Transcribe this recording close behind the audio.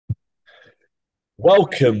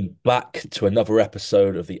Welcome back to another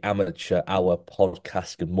episode of the Amateur Hour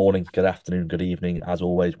podcast. Good morning, good afternoon, good evening, as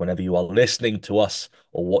always, whenever you are listening to us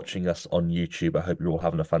or watching us on YouTube. I hope you're all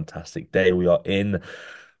having a fantastic day. We are in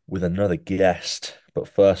with another guest. But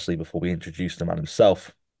firstly, before we introduce the man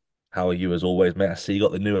himself, how are you as always, mate? I see you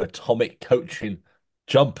got the new Atomic coaching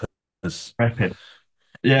jumpers. Rapid.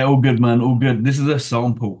 Yeah, all good, man. All good. This is a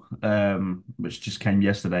sample, which just came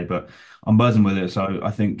yesterday, but I'm buzzing with it. So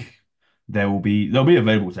I think they'll be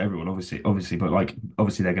available to everyone, obviously, but like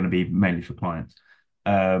obviously they're going to be mainly for clients,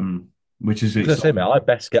 which is I was gonna say, exciting. mate, I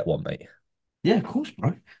best get one, mate. Yeah, of course,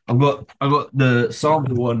 bro. I've got the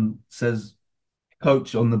sample one says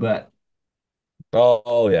coach on the back.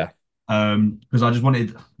 Oh yeah. Because I just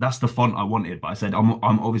wanted that's the font I wanted, but I said I'm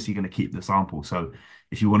obviously going to keep the sample. So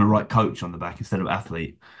if you want to write coach on the back instead of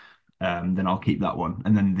athlete. Then I'll keep that one,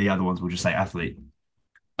 and then the other ones will just say athlete.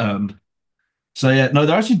 Um, so yeah, no,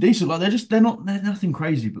 they're actually decent. Like they're nothing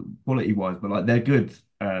crazy, but quality wise, but like they're good.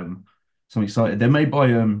 So I'm excited. They're made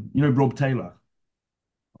by Rob Taylor,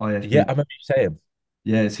 Yeah, IFB. I remember you saying.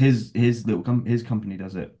 Yeah, it's his company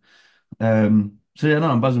does it. So yeah, no,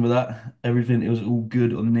 I'm buzzing with that. Everything it was all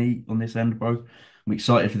good on this end, bro. I'm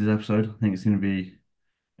excited for this episode. I think it's going to be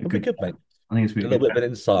a It'll be good. good, mate. I think it's going A to be a little good bit of chat. an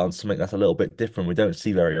insight on something that's a little bit different we don't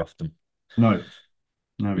see very often. No,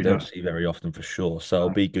 no, We we don't don't. see very often for sure. So it'll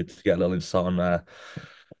be good to get a little insight on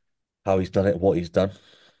how he's done it, what he's done,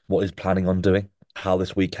 what he's planning on doing, how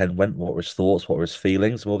this weekend went, what were his thoughts, what were his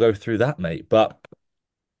feelings. We'll go through that, mate. But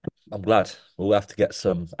I'm glad we'll have to get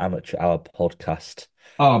some amateur hour podcast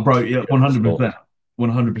Oh, bro, to yeah, 100%, sort.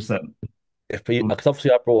 100%. If because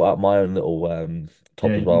obviously I brought out my own little top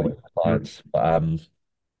Yeah, as well with my you're clients, but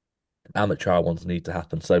amateur hour ones need to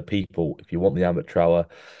happen. So people, if you want the amateur hour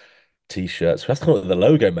t-shirts, that's not the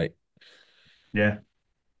logo, mate. Yeah,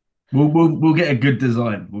 we'll get a good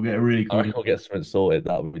design. We'll get a really I cool reckon we'll design. get something sorted.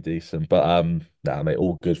 That would be decent. But nah, mate,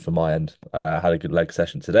 all good for my end. I had a good leg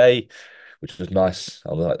session today, which was nice.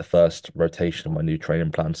 I was like the first rotation of my new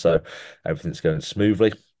training plan, so everything's going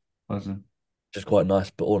smoothly. Awesome. Just quite nice.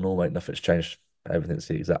 But all in all, mate, nothing's changed. Everything's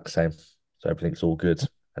the exact same. So everything's all good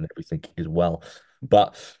and everything is well.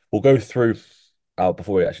 But we'll go through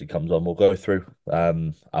before he actually comes on, we'll go through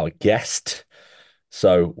our guest.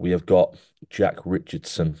 So we have got Jack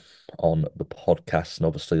Richardson on the podcast, and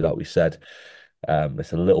obviously, like we said,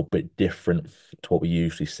 it's a little bit different to what we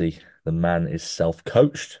usually see. The man is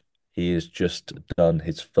self-coached. He has just done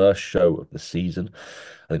his first show of the season.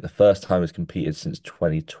 I think the first time he's competed since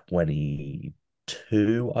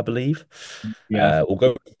 2022, I believe. Yeah. We'll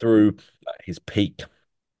go through his peak.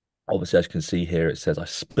 Obviously, as you can see here, it says I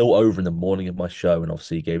spilt over in the morning of my show, and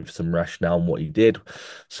obviously he gave some rationale on what he did.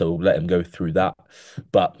 So we'll let him go through that.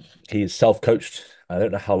 But he is self-coached. I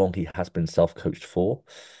don't know how long he has been self-coached for,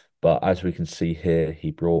 but as we can see here,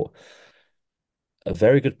 he brought a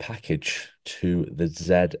very good package to the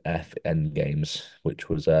ZFN games, which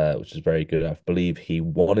was very good. I believe he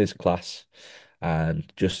won his class and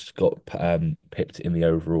just got pipped in the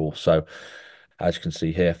overall. So as you can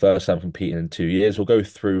see here, first time competing in 2 years. We'll go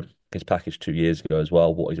through his package 2 years ago as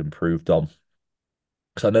well, what he's improved on.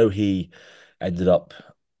 Because I know he ended up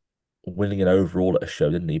winning an overall at a show,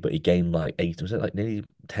 didn't he? But he gained like eight, was it like nearly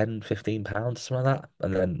 10, 15 pounds, something like that?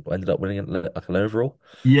 And then ended up winning it like an overall.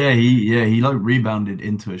 Yeah, he like rebounded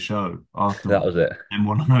into a show That afterwards was it. and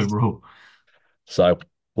won an overall. So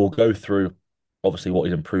we'll go through obviously what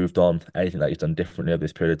he's improved on, anything that he's done differently over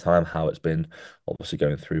this period of time, how it's been obviously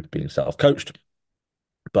going through being self-coached.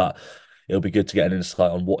 But it'll be good to get an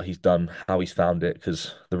insight on what he's done, how he's found it,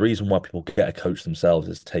 because the reason why people get a coach themselves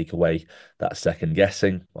is to take away that second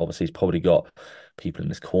guessing. Obviously, he's probably got people in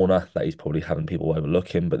this corner that he's probably having people overlook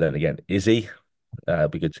him. But then again, is he?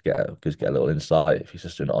 It'd be good to get a little insight if he's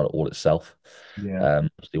just doing it on all itself. Yeah,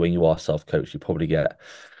 Obviously when you are self-coached, you probably get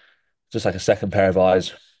just like a second pair of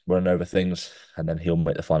eyes running over things, and then he'll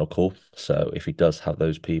make the final call. So if he does have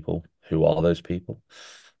those people, who are those people?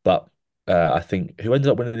 But I think who ended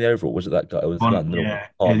up winning the overall was it that guy? It was the guy in the middle, yeah,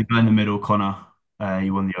 the Tom. guy in the middle, Connor.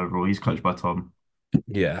 He won the overall. He's coached by Tom.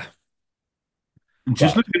 Yeah, And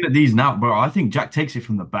just but looking at these now, bro, I think Jack takes it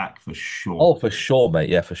from the back for sure. oh, for sure, mate.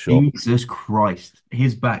 Yeah, for sure. Jesus Christ,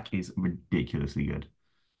 his back is ridiculously good.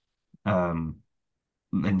 Um,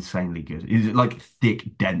 Insanely good. He's like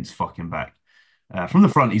thick, dense fucking back. From the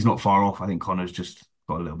front, he's not far off. I think Connor's just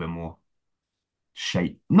got a little bit more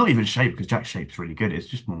shape. Not even shape because Jack's shape's really good. It's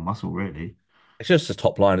just more muscle, really. It's just the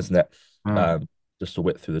top line, isn't it? Uh, Um, just the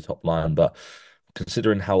width through the top line. But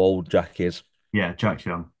considering how old Jack is, yeah, Jack's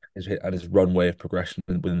young. and his runway of progression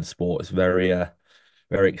within the sport is very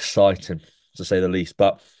exciting to say the least.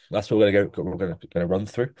 But that's what we're gonna run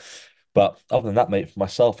through. But other than that, mate, for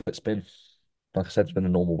myself, it's been, like I said, it's been a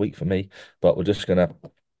normal week for me. But we're just gonna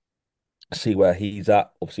see where he's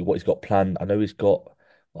at. Obviously, what he's got planned. I know he's got.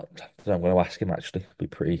 I'm going to ask him actually. It'd be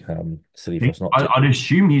pretty silly for us not to. I'd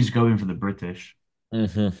assume he's going for the British,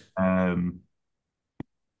 Hmm. um,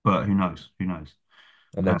 but who knows? Who knows?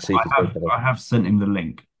 And then see if he's going for the. I have sent him the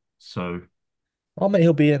link, so Oh, mate,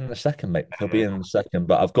 he'll be in a second, mate. He'll be in a second.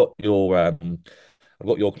 But I've got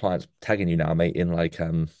your clients tagging you now, mate, in like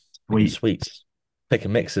in sweet. sweets, pick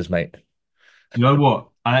and mixes, mate. You know what?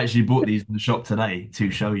 I actually bought these in the shop today to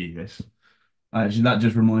show you this. Actually, that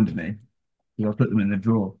just reminded me. 'Cause I put them in the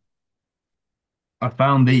drawer. I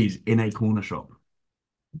found these in a corner shop.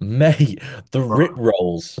 Mate, the rip Right.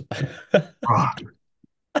 rolls. Right.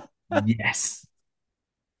 Yes.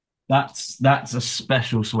 That's a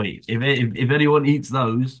special sweet. If anyone eats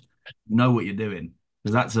those, you know what you're doing.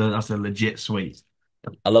 Because that's a legit sweet.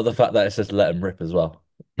 I love the fact that it says let him rip as well.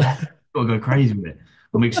 Yeah. Gotta go crazy with it.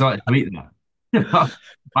 I'm excited to eat that.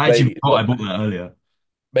 I actually Mate, thought I look, bought that earlier.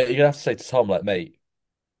 mate, you're gonna have to say to Tom, like, mate,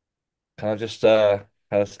 can I just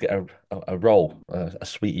get a roll, a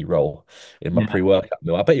sweetie roll in my Yeah, pre-workout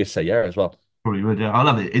meal? I bet you'd say yeah as well. probably would. Yeah. I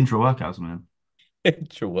love it. Intro workouts, man.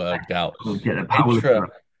 Intra workout, I'll get a intra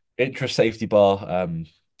powerlifter. intra safety bar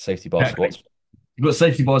Exactly. squats. You've got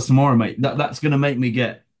safety bars tomorrow, mate. That's gonna make me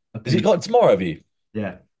get a Has he piece. got it tomorrow? Have you?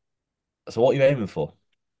 Yeah. So what are you aiming for?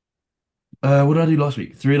 What did I do last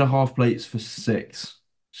week? 3.5 plates for 6.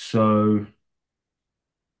 So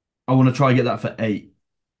I want to try and get that for 8.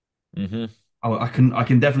 Hmm. I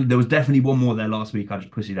can definitely. There was definitely one more there last week. I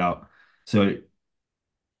just pussied out. So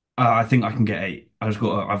I think I can get 8. I've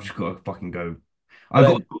just got to fucking go. But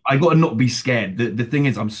then, I got to not be scared. The thing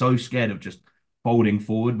is, I'm so scared of just folding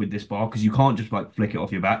forward with this bar because you can't just like flick it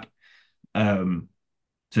off your back. Um,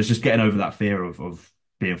 so it's just getting over that fear of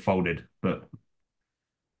being folded. But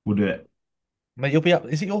we'll do it. mate, you'll be up.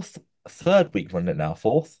 Is it your th third week running it now?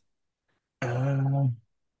 Fourth? Uh,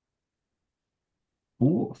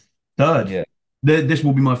 Fourth, third. Yeah, This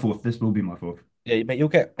will be my fourth. This will be my fourth. yeah, mate, you'll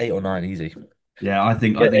get 8 or 9 easy. Yeah, I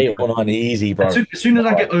Get think 8 or 9 easy, as bro. soon as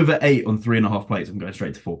I Right. get over 8 on 3.5 plates, I'm going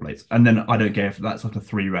straight to 4 plates, and then I don't care if that's like a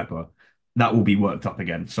three repper. That will be worked up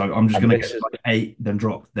again. So I'm just And going to this get is like 8, then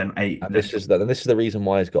drop, then 8, and then this drop. is the and this is the reason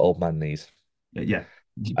why he's got old man knees. Yeah,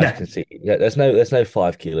 As you yeah. can see, yeah, there's no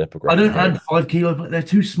 5 kilo I progression don't here, add 5 kilo, but they're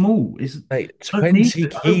too small. mate. I don't need 20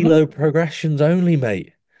 it. I don't want. kilo progressions only,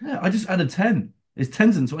 mate. Yeah, I just added 10. It's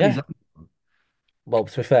tens and twenties. Yeah. Well,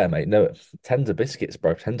 to be fair, mate, no, tens are biscuits,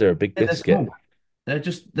 bro. Tens are a big Yeah, they're biscuit. small. They're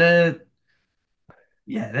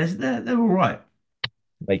yeah, they're all right.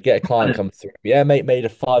 Mate, get a client come through. Yeah, mate, made a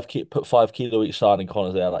 5 kilo, put 5 kilo each side in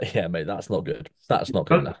corners there. Like, yeah, mate, that's not good. That's not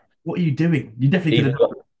good enough. What are you doing? You definitely could have Even done.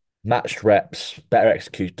 got matched reps, better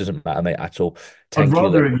execution, doesn't matter, mate, at all. I'd 10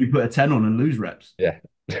 kilo. rather if you put a 10 on and lose reps. Yeah.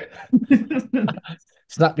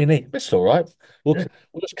 Snap your knee. It's all right. We'll Yeah,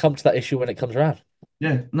 we'll just come to that issue when it comes around.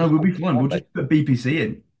 yeah. No, we'll be fine. We'll Mate. just put BPC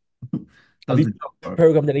in. Have Does you the job, bro.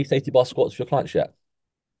 programmed any safety bar squats for your clients yet?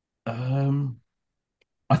 Um,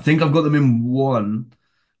 I think I've got them in one.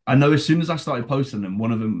 I know as soon as I started posting them,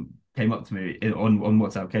 one of them came up to me on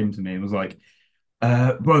WhatsApp, came to me and was like,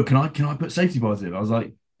 bro, can I put safety bars in? I was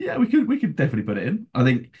like, yeah, we could definitely put it in. I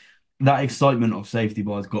think that excitement of safety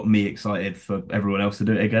bars got me excited for everyone else to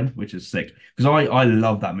do it again, which is sick. Because I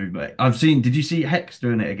love that movement. Did you see Hex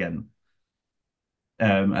doing it again?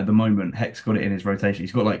 At the moment, Hex got it in his rotation.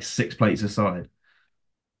 He's got like 6 plates aside.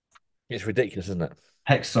 It's ridiculous, isn't it?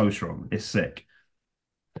 Hex so strong. It's sick.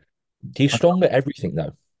 He's strong at everything,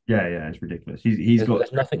 though. Yeah, yeah, it's ridiculous. He's got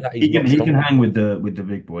There's nothing that he's not he can strong at. hang with the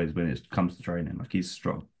big boys when it comes to training. Like he's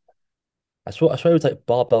strong. I swear it was like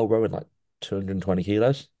barbell rowing like 220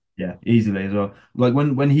 kilos. Yeah, easily as well. Like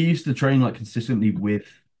when he used to train like consistently with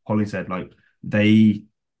Hollingshead, like they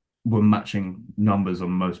were matching numbers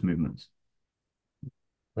on most movements.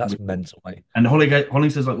 That's mental, mate. And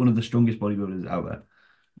Hollingshead's like one of the strongest bodybuilders out there.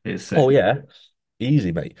 It's Oh sick. yeah,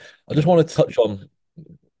 easy, mate. I Yeah. just want to touch on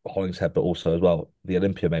Hollingshead, but also as well the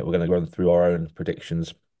Olympia, mate. We're going to run through our own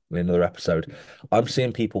predictions in another episode. I'm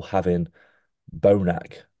seeing people having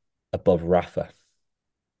Bonac above Rafa.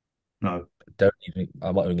 No. Don't even.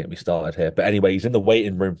 I might even get me started here. But anyway, he's in the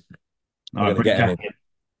waiting room. All We're right, going to bring get him Jack in. in.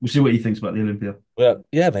 We'll see what he thinks about the Olympia. Well,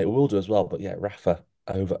 yeah, mate, we will do as well. But yeah, Rafa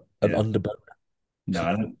over and Yeah. under Bonac.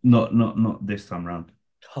 No, not this time round.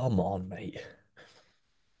 Come on, mate.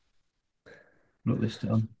 Not this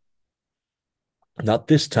time. Not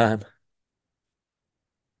this time,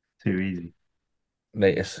 Too easy.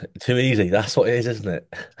 mate. It's too easy. That's what it is, isn't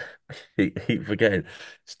it? Keep forgetting.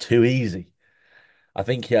 It's too easy. I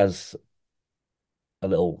think he has a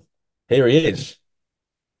little. Here he is.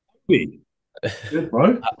 Hey, good,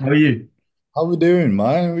 bro. How are you? How we doing,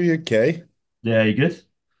 man? Are we okay? Yeah, you good?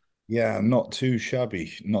 Yeah, not too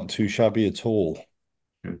shabby. Not too shabby at all.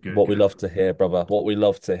 Good, good, What we good. love to hear, brother. What we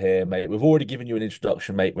love to hear, mate. We've already given you an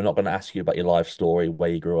introduction, mate. We're not going to ask you about your life story, where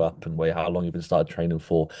you grew up, and where how long you've been started training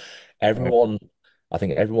for. Right. Everyone, I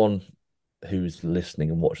think everyone who's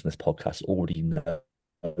listening and watching this podcast already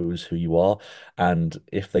knows who you are, and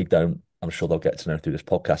if they don't, I'm sure they'll get to know through this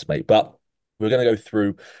podcast, mate. But we're going to go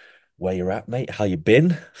through where you're at, mate, how you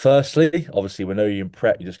been. Firstly, obviously, we know you're in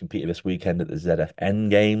prep. You just competed this weekend at the ZFN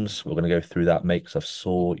Games. We're going to go through that, mate, because I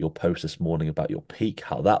saw your post this morning about your peak,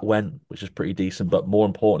 how that went, which is pretty decent. But more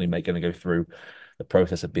importantly, mate, going to go through the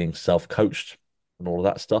process of being self-coached and all of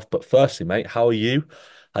that stuff. But firstly, mate, how are you?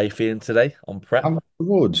 How are you feeling today on prep? I'm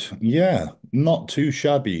good. Yeah, not too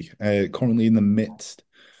shabby. Currently in the midst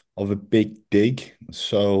of a big dig.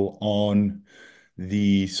 So on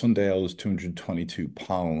the Sunday, I was 222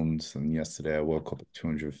 pounds, and yesterday I woke up at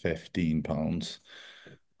 215 pounds.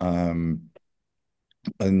 Um,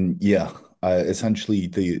 and yeah, essentially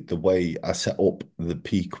the way I set up the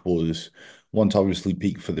peak was one to obviously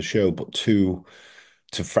peak for the show, but two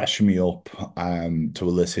to freshen me up, to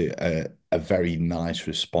elicit a very nice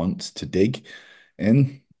response to dig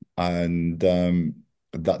in. And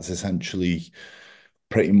that's essentially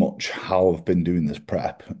pretty much how I've been doing this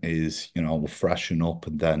prep is, I'll freshen up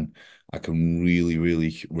and then I can really,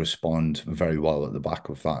 really respond very well at the back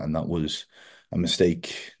of that. And that was a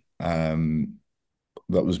mistake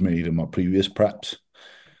that was made in my previous preps.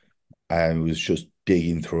 I was just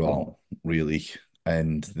digging throughout, really,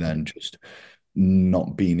 and then just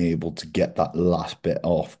not being able to get that last bit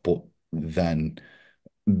off, but then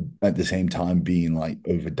at the same time being like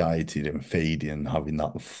over dieted and fading and having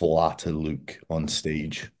that flatter look on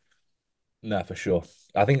stage. No, for sure.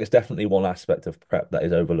 I think it's definitely one aspect of prep that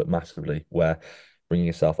is overlooked massively, where bringing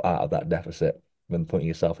yourself out of that deficit, then putting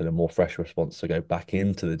yourself in a more fresh response to go back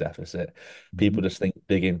into the deficit. People Mhm. just think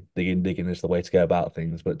digging, digging, digging is the way to go about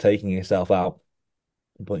things, but taking yourself out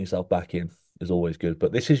and putting yourself back in is always good.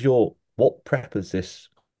 But this is your what prep is this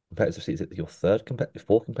competitive season? Is it your third competitive,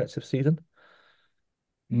 fourth competitive season?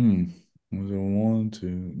 Hmm. Was it one,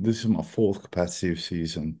 two? This is my fourth competitive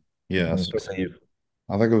season. Yeah, so So you've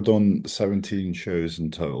I think I've done 17 shows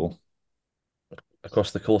in total.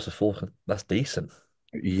 across the course of four, that's decent.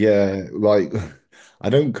 Yeah, like I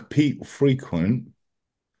don't compete frequent,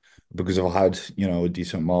 because I've had, a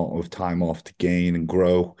decent amount of time off to gain and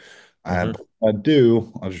grow. Hmm. But I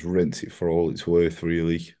do, I just rinse it for all it's worth,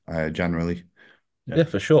 really, generally. Yeah. Yeah,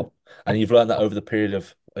 for sure. And you've learned that over the period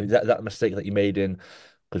of is that the mistake that you made in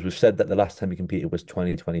because we've said that the last time you competed was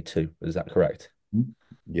 2022. Is that correct?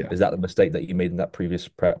 Yeah. Is that the mistake that you made in that previous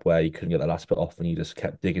prep where you couldn't get that last bit off and you just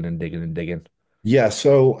kept digging and digging and digging? Yeah,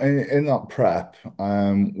 so in that prep,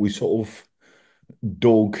 we sort of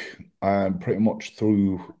dug pretty much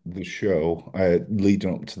through the show,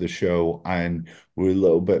 leading up to the show, and we're a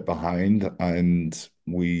little bit behind, and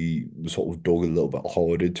we sort of dug a little bit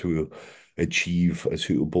harder to achieve a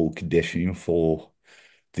suitable conditioning for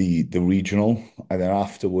the regional. And then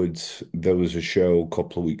afterwards there was a show a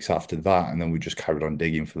couple of weeks after that, and then we just carried on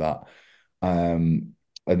digging for that. Um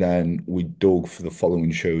and then we dug for the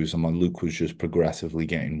following shows, and my look was just progressively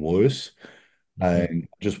getting worse, Hmm. and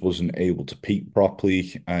just wasn't able to peak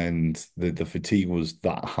properly, and the fatigue was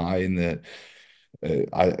that high, and that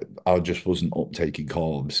I just wasn't uptaking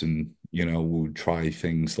carbs, and we would try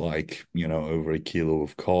things like over a kilo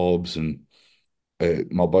of carbs, and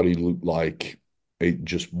my body looked like it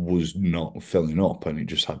just was not filling up, and it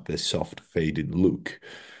just had this soft faded look.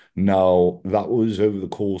 Now that was over the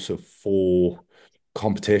course of four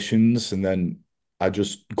competitions, and then I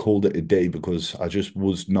just called it a day because I just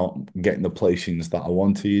was not getting the placings that I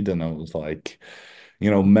wanted, and I was like,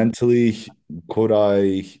 mentally, could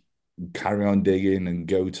I carry on digging and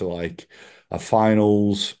go to like a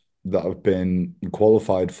finals that I've been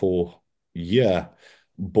qualified for? Yeah,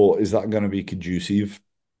 but is that going to be conducive?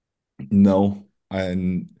 No.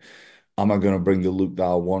 And am I going to bring the look that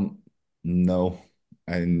I want? No.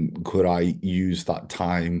 And could I use that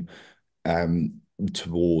time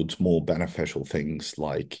towards more beneficial things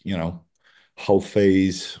like, health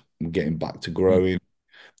phase, getting back to growing?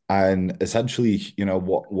 And essentially,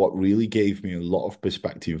 what really gave me a lot of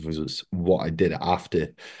perspective was what I did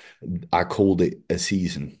after I called it a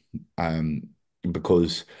season. Um,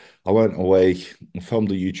 because I went away,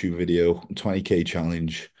 filmed a YouTube video, 20K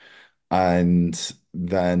challenge, and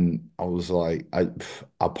then I was like, I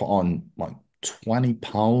put on like 20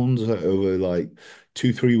 pounds over like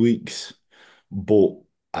 2, 3 weeks, but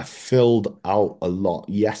I filled out a lot.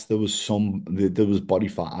 Yes, there was there was body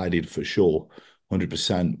fat added for sure,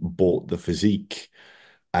 100%, but the physique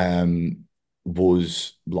um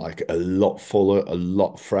was like a lot fuller, a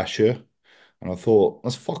lot fresher. And I thought,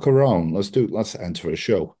 let's fuck around. Let's enter a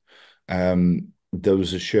show. There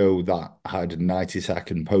was a show that had a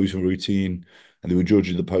 90-second posing routine and they were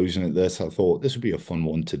judging the posing at this. I thought this would be a fun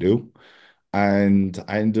one to do. And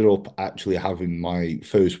I ended up actually having my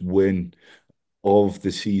first win of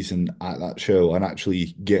the season at that show and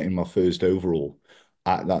actually getting my first overall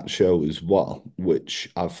at that show as well,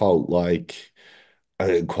 which I felt like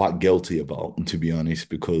quite guilty about, to be honest,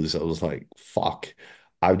 because I was like, fuck,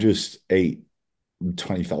 I just ate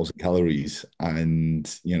 20,000 calories and,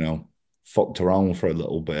 fucked around for a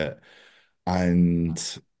little bit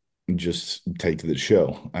and just take the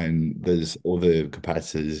show. And there's other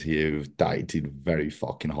competitors here who've dieted very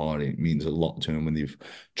fucking hard. It means a lot to them when they've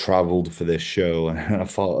traveled for this show. And I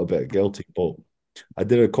felt a bit guilty, but I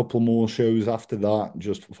did a couple more shows after that,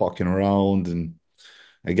 just fucking around. And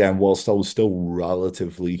again, whilst I was still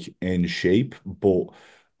relatively in shape, but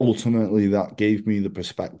ultimately that gave me the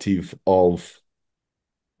perspective of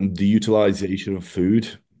the utilization of food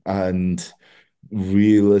and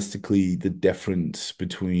realistically the difference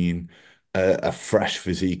between a fresh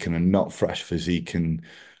physique and a not fresh physique. And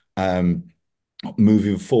um,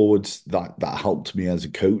 moving forwards, that helped me as a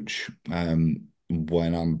coach when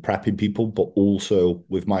I'm prepping people, but also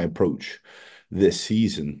with my approach this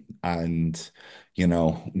season. And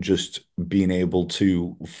just being able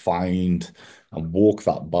to find and walk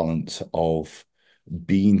that balance of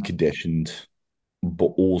being conditioned,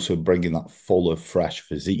 but also bringing that fuller, fresh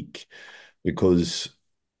physique. Because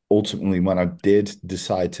ultimately, when I did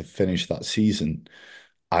decide to finish that season,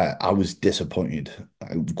 I was disappointed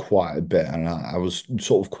quite a bit, and I was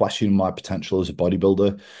sort of questioning my potential as a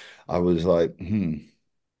bodybuilder. I was like,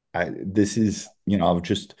 this is,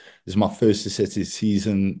 this is my first assisted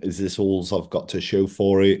season. Is this all I've got to show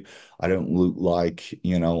for it? I don't look like,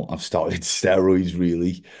 I've started steroids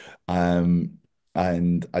really. Um,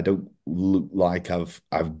 and I don't look like I've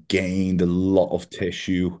gained a lot of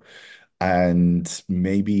tissue. And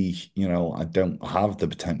maybe, I don't have the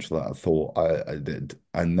potential that I thought I did.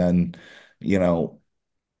 And then, you know,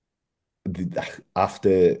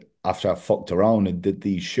 after I fucked around and did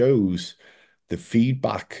these shows, the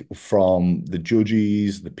feedback from the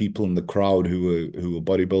judges, the people in the crowd who were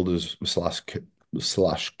bodybuilders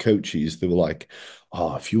slash coaches, they were like,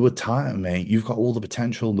 "Oh, if you were tighter, mate, you've got all the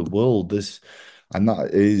potential in the world." And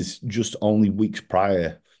that is just only weeks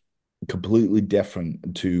prior, completely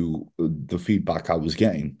different to the feedback I was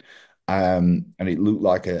getting. And it looked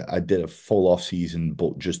like I did a full off season,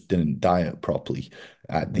 but just didn't diet properly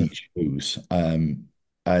at Mhm. these shows.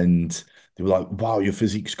 And they were like, "Wow, your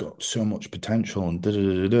physique's got so much potential," and da da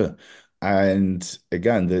da da. Da. And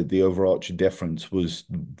again, the overarching difference was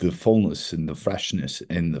the fullness and the freshness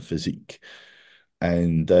in the physique.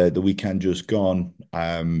 And the weekend just gone,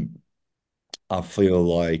 I feel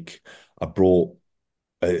like I brought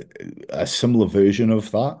a, a similar version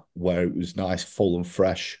of that where it was nice, full and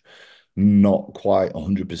fresh, not quite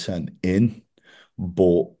 100% in,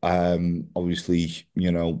 but obviously,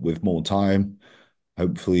 with more time,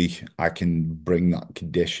 hopefully I can bring that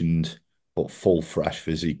conditioned but full fresh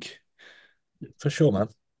physique. For sure, man.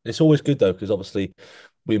 It's always good though, because obviously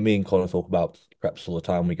me and Colin talk about preps all the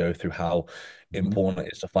time. We go through how Mhm. important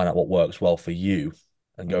it is to find out what works well for you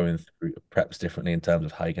and Mm. going through preps differently in terms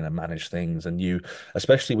of how you're going to manage things. And you,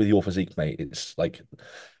 especially with your physique, mate, it's like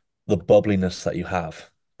the bubbliness that you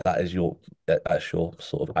have. That's your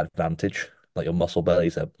sort of advantage. Like your muscle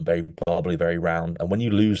bellies are very bubbly, very round. And when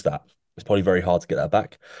you lose that, it's probably very hard to get that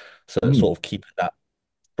back. So it's Mm. sort of keeping that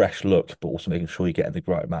fresh look, but also making sure you're getting the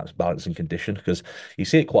right amount of balance and condition. Because you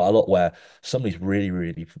see it quite a lot where somebody's really,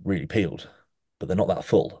 really, really peeled, but they're not that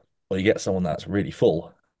full. Or you get someone that's really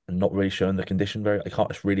full and not really showing the condition very. I can't.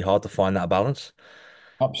 It's really hard to find that balance.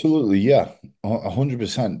 Absolutely, yeah,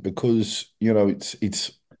 100%. Because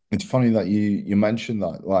it's funny that you mentioned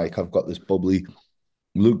that. Like I've got this bubbly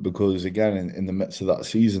look because again, in the midst of that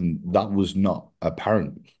season, that was not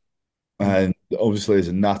apparent. Mm. And obviously, as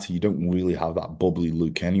a natty, you don't really have that bubbly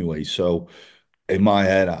look anyway. So in my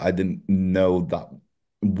head, I didn't know that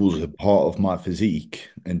was a part of my physique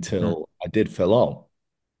Mm. until I did fill out.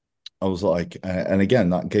 I was like, and again,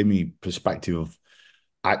 that gave me perspective of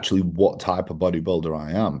actually what type of bodybuilder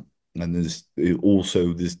I am. And there's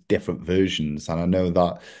different versions. And I know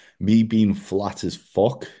that me being flat as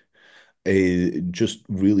fuck, it just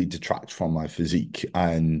really detracts from my physique.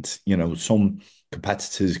 And, some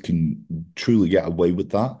competitors can truly get away with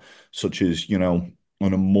that, such as, on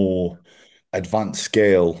a more advanced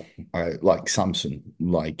scale, like Samson,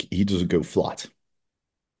 like he doesn't go flat.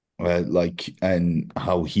 like, and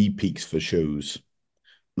how he peaks for shows.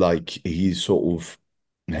 Like he's sort of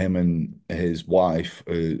him and his wife,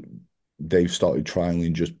 they've started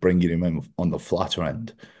trialing just bringing him in on the flatter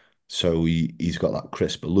end. So he's got that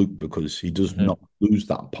crisper look because he does Mhm. not lose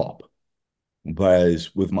that pop.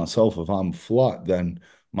 Whereas with myself, if I'm flat, then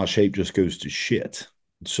my shape just goes to shit.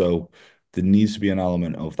 So there needs to be an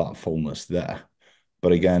element of that fullness there.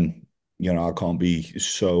 But again, I can't be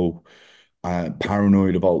so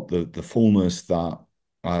paranoid about the fullness that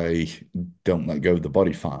I don't let go of the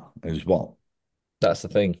body fat as well. That's the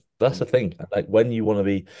thing. That's the thing. Like when you want to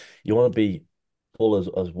be full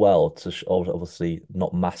as well to obviously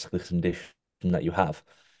not mask the condition that you have.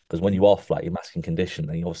 Because when you are flat, you're masking condition,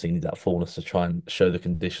 then you obviously need that fullness to try and show the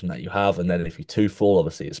condition that you have. And then if you're too full,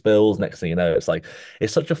 obviously it spills. Next thing you know, it's like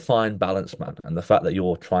it's such a fine balance, man. And the fact that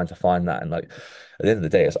you're trying to find that and like at the end of the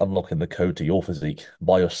day, it's unlocking the code to your physique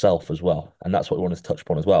by yourself as well. And that's what we wanted to touch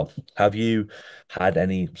upon as well. Have you had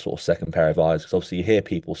any sort of second pair of eyes? Because obviously you hear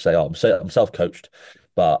people say, "Oh, I'm self-coached."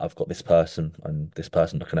 But I've got this person and this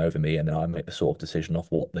person looking over me, and then I make the sort of decision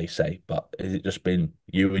off what they say. But has it just been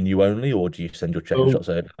you and you only, or do you send your checking So shots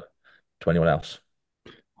over to anyone else?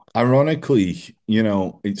 ironically,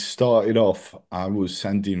 it started off, I was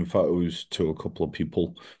sending photos to a couple of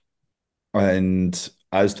people, and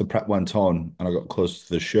as the prep went on and I got close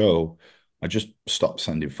to the show, I just stopped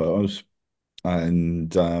sending photos.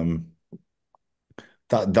 And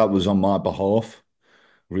that was on my behalf,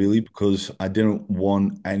 really, because I didn't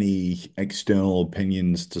want any external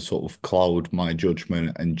opinions to sort of cloud my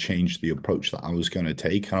judgment and change the approach that I was going to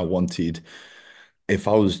take. And I wanted, if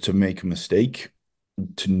I was to make a mistake,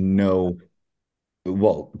 to know,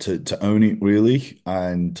 well, to own it really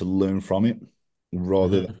and to learn from it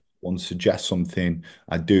rather than Hmm. one suggest something,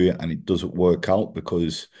 I do it and it doesn't work out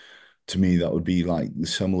because to me that would be like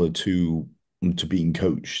similar to being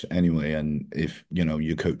coached anyway. And if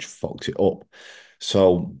your coach fucks it up.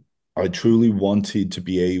 So I truly wanted to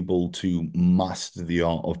be able to master the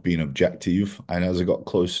art of being objective. And as I got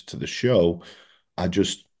closer to the show, I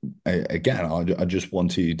just again I just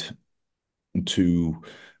wanted to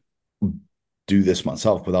do this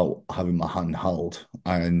myself without having my hand held.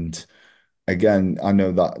 And again, I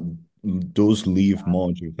know that does leave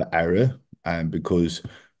margin for error, and because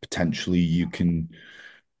potentially you can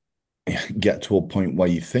get to a point where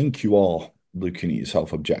you think you are looking at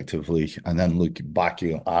yourself objectively and then looking back,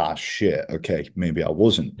 you go, shit, okay, maybe I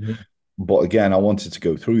wasn't. But again, I wanted to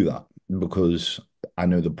go through that because I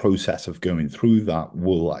know the process of going through that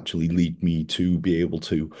will actually lead me to be able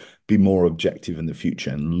to be more objective in the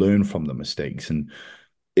future and learn from the mistakes. And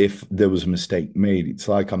if there was a mistake made, it's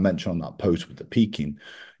like I mentioned on that post with the peaking,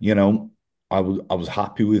 you know, I was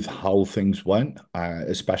happy with how things went,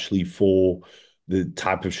 especially for the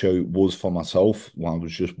type of show it was for myself when I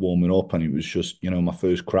was just warming up and it was just, my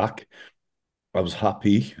first crack. I was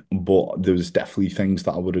happy, but there was definitely things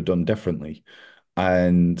that I would have done differently.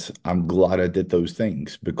 And I'm glad I did those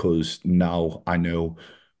things because now I know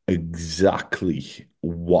exactly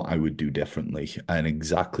what I would do differently and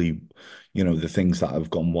exactly, the things that have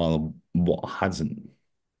gone well, what hasn't.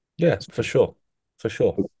 Yeah, for sure, for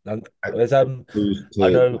sure. And I there's suppose I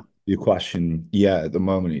to know. your question, yeah, at the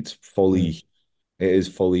moment Mm. it is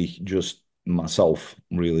fully just myself,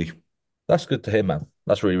 really. That's good to hear, man.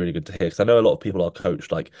 That's really, really good to hear. Because I know a lot of people are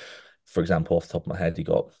coached. Like, for example, off the top of my head, you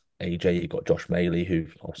got AJ, you got Josh Maley, who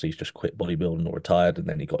obviously he's just quit bodybuilding or retired, and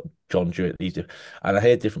then you got John Jewett. And I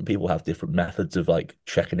hear different people have different methods of like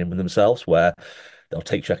checking in with themselves, where they'll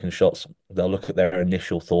take checking shots, they'll look at their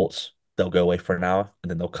initial thoughts, they'll go away for an hour, and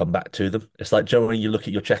then they'll come back to them. It's like generally you look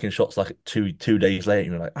at your checking shots like two days later,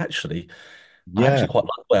 and you're like, actually, I Yeah. actually quite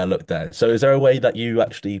like the way I looked there. So is there a way that you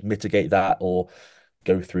actually mitigate that or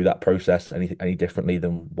go through that process any differently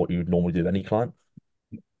than what you would normally do with any client?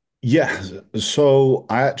 Yeah, so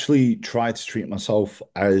I actually try to treat myself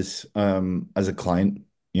as a client,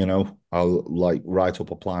 I'll like write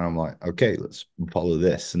up a plan. I'm like, okay, let's follow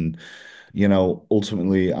this. And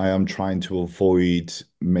ultimately I am trying to avoid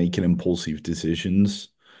making impulsive decisions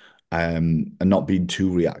and not being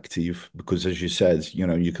too reactive because as you said,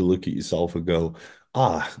 you can look at yourself and go,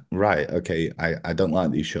 right, okay, I don't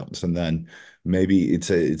like these shots. And then maybe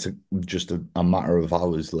it's just a matter of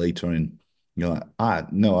hours later and you're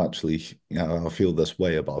like, no, actually, I feel this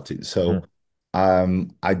way about it. Mhm. So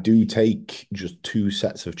I do take just two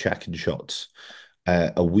sets of check-in shots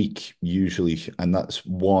a week usually, and that's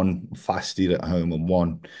one fasted at home and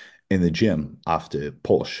one in the gym after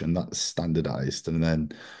push, and that's standardized. And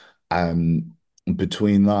then um,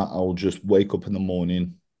 between that, I'll just wake up in the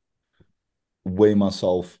morning, weigh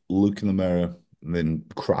myself, look in the mirror, and then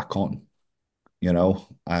crack on.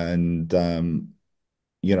 and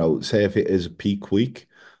say if it is a peak week,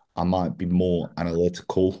 I might be more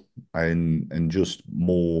analytical and just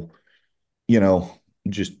more, you know,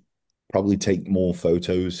 just probably take more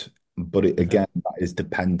photos. But Hmm. again, that is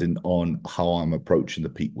dependent on how I'm approaching the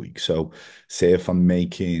peak week. So, say if I'm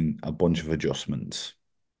making a bunch of adjustments,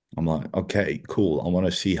 I'm like, okay, cool. I want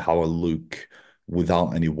to see how I look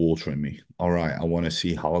without any water in me. All right, I want to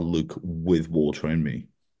see how I look with water in me.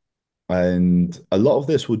 And a lot of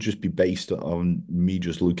this would just be based on me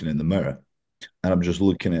just looking in the mirror and I'm just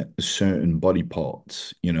looking at certain body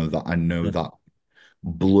parts, that I know that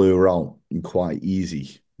blur out quite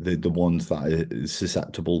easy. The ones that are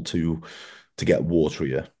susceptible to get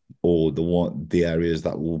waterier, or the areas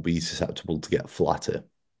that will be susceptible to get flatter.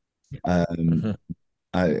 Um, Hmm.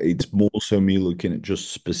 it's more so me looking at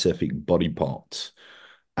just specific body parts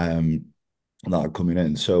um that are coming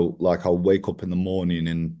in. So like I'll wake up in the morning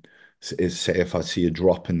and say if I see a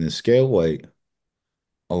drop in the scale weight,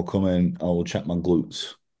 I'll come in, I'll check my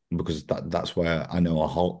glutes because that's where I know I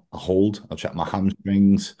hold. I'll check my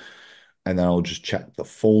hamstrings and then I'll just check the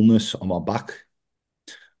fullness on my back.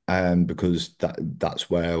 Because that's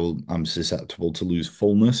where I'm susceptible to lose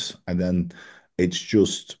fullness. And then it's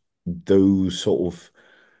just those sort of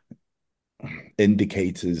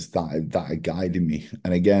indicators that are guiding me.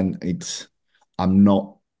 And again, I'm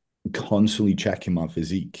not constantly checking my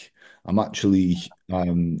physique. I'm actually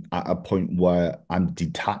at a point where I'm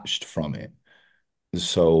detached from it.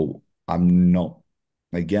 So I'm not,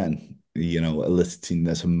 again, eliciting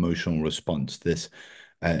this emotional response, this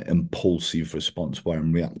impulsive response where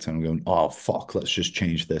I'm reacting. I'm going, oh fuck, let's just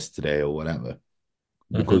change this today or whatever.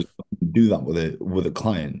 Hmm. Because I wouldn't do that with a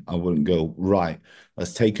client. I wouldn't go, right,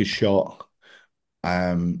 let's take a shot.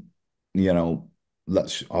 Um, you know,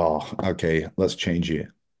 okay, let's change it.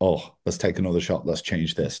 Oh, let's take another shot. Let's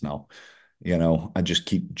change this now. I just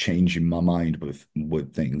keep changing my mind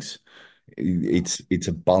with things. It's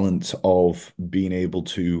a balance of being able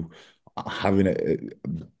to having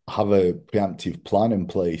have a preemptive plan in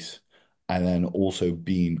place and then also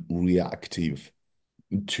being reactive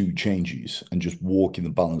to changes and just walking the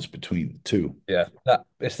balance between the two. Yeah,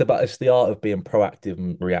 it's the art of being proactive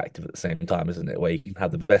and reactive at the same time, isn't it? Where you can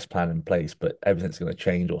have the best plan in place, but everything's going to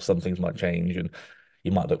change, or some things might change, and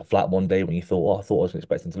you might look flat one day when you thought, "Oh, I thought I was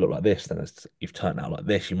expecting to look like this." Then you've turned out like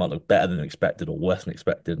this. You might look better than expected, or worse than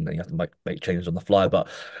expected, and then you have to make changes on the fly. But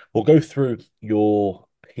we'll go through your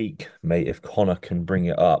peak, mate, if Connor can bring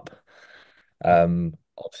it up.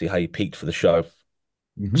 Obviously, how you peaked for the show.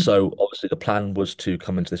 Mhm. So obviously the plan was to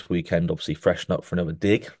come into this weekend, obviously freshen up for another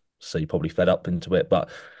dig. So you probably fed up into it. But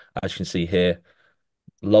as you can see here,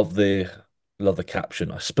 love the love the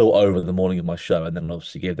caption. I spilt over the morning of my show and then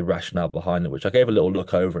obviously gave the rationale behind it, which I gave a little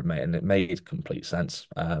look over it, mate, and it made complete sense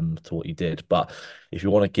to what you did. But if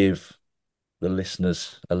you want to give the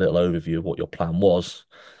listeners a little overview of what your plan was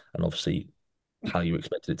and obviously how you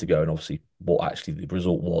expected it to go and obviously what actually the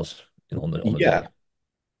result was on the Yeah. day.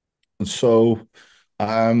 So,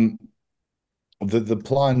 um, the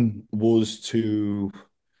plan was to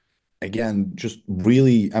again just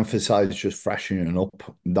really emphasize just freshening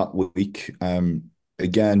up that week.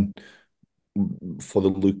 Again, for the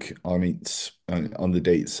look on on the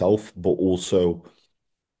day itself, but also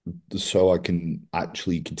so I can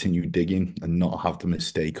actually continue digging and not have the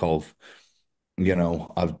mistake of,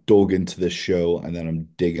 I've dug into this show and then I'm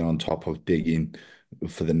digging on top of digging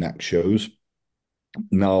for the next shows.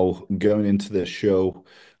 Now, going into this show,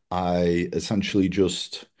 I essentially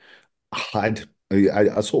just had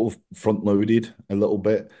I sort of front loaded a little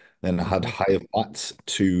bit, then I had Mhm. higher fats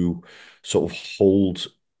to sort of hold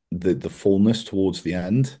the fullness towards the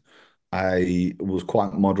end. I was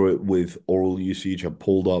quite moderate with oral usage. I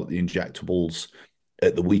pulled out the injectables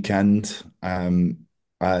at the weekend,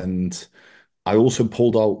 and I also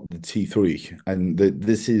pulled out the T3. And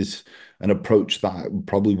this is an approach that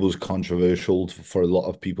probably was controversial for a lot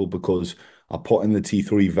of people because I put in the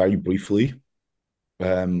T3 very briefly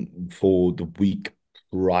for the week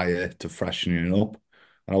prior to freshening up.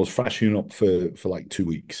 And I was freshening up for like 2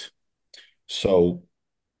 weeks. So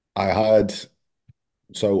I had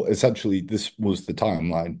so essentially this was the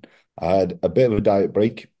timeline. I had a bit of a diet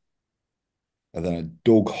break and then I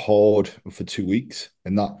dug hard for 2 weeks.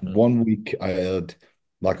 And that Mhm. 1 week I had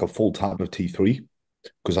like a full tab of T3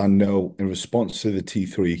 because I know in response to the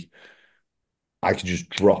T3, I could just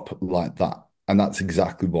drop like that. And that's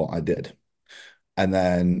exactly what I did. And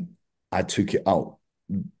then I took it out.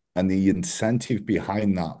 And the incentive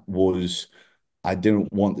behind that was I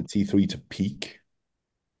didn't want the T3 to peak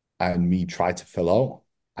and me try to fill out.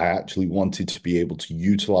 I actually wanted to be able to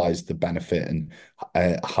utilize the benefit and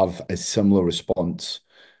have a similar response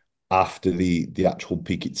after the actual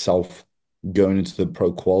peak itself going into the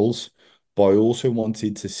pro quals. But I also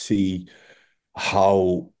wanted to see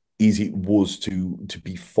how easy it was to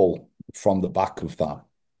be full from the back of that.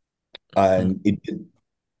 Mm. And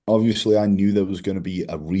obviously I knew there was going to be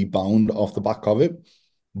a rebound off the back of it.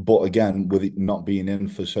 But again, with it not being in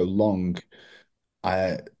for so long,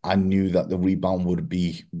 I knew that the rebound would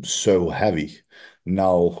be so heavy.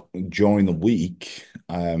 Now, during the week,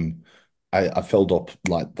 I filled up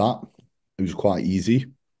like that. It was quite easy.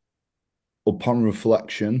 Upon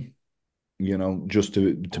reflection, just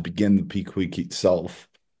to begin the peak week itself,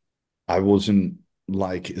 I wasn't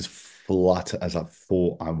like as flat as I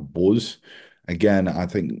thought I was. Again, I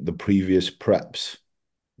think the previous preps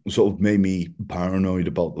sort of made me paranoid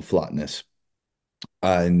about the flatness.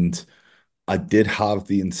 And I did have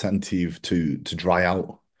the incentive to dry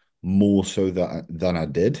out more so than I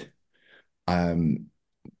did. Um,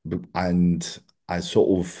 and I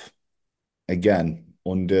sort of again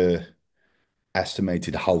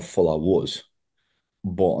underestimated how full I was.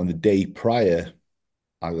 But on the day prior,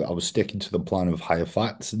 I was sticking to the plan of higher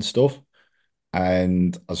fats and stuff.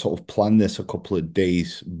 And I sort of planned this a couple of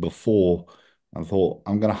days before. I thought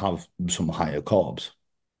I'm gonna have some higher carbs.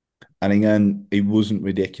 And again, it wasn't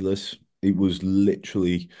ridiculous. It was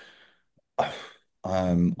literally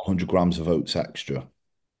 100 grams of oats extra,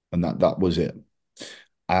 and that was it.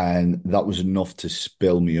 And that was enough to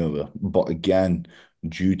spill me over. But again,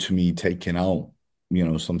 due to me taking out,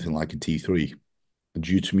 something like a T3,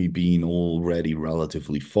 due to me being already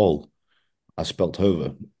relatively full, I spelt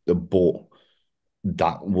over. But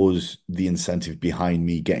that was the incentive behind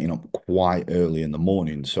me getting up quite early in the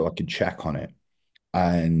morning so I could check on it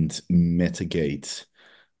and mitigate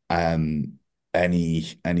um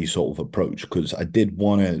any sort of approach because I did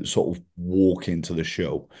want to sort of walk into the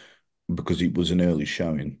show because it was an early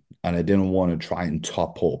showing and I didn't want to try and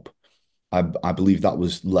top up. I believe that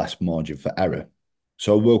was less margin for error.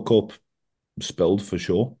 So I woke up spilled for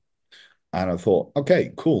sure. And I thought,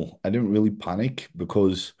 okay, cool. I didn't really panic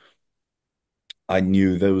because I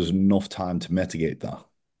knew there was enough time to mitigate that.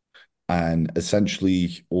 And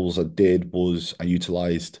essentially, all I did was I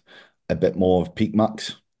utilized a bit more of Peak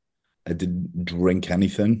Max. I didn't drink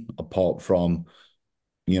anything apart from,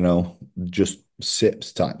 just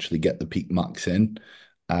sips to actually get the Peak Max in.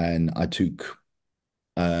 And I took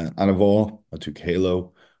Anavor, I took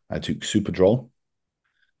Halo, I took Superdrol,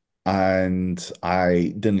 and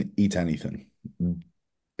I didn't eat anything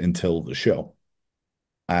until the show.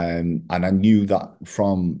 And I knew that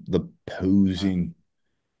from the posing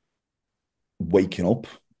waking up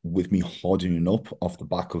with me hardening up off the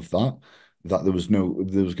back of that, that there was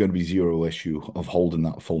going to be zero issue of holding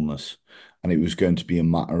that fullness. And it was going to be a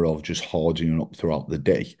matter of just hardening up throughout the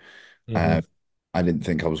day. Hmm. Uh, I didn't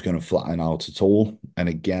think I was going to flatten out at all. And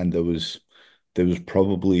again, there was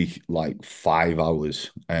probably like 5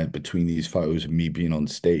 hours between these photos of me being on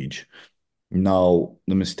stage. Now,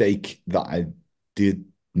 the mistake that I did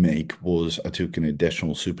make was I took an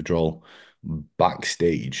additional Superdrol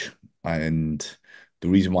backstage. And the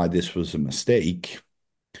reason why this was a mistake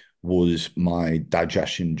was my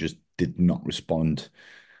digestion just did not respond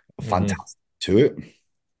Hmm. fantastic to it.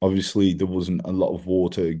 Obviously, there wasn't a lot of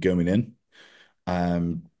water going in.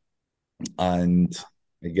 Um, and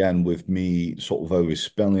again, with me sort of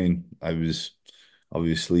overspilling, I was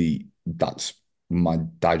obviously that's my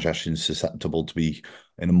digestion susceptible to be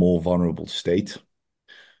in a more vulnerable state.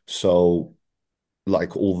 So,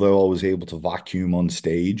 like, although I was able to vacuum on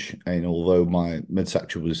stage, and although my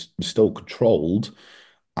midsection was still controlled,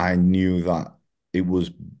 I knew that it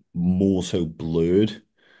was more so blurred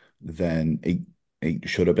than it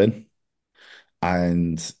should have been.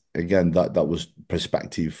 And again, that was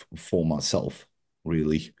perspective for myself,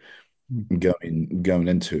 really, going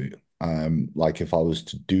into it. Like if I was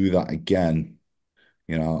to do that again,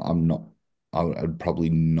 I'm not, I'd probably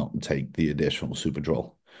not take the additional super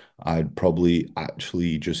draw. I'd probably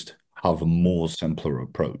actually just have a more simpler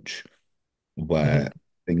approach Hmm. where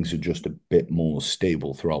things are just a bit more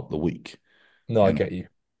stable throughout the week, No, I you know. get you.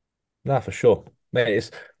 Nah, for sure. Mate,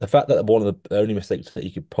 it's the fact that one of the only mistakes that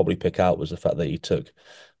you could probably pick out was the fact that you took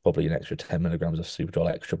probably an extra 10 milligrams of Superdrol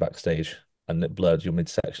extra backstage and it blurred your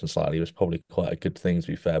midsection slightly. It was probably quite a good thing, to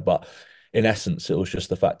be fair. But in essence, it was just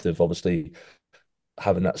the fact of obviously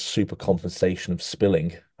having that super compensation of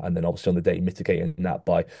spilling and then obviously on the day mitigating that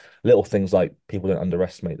by little things like people don't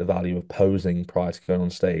underestimate the value of posing prior to going on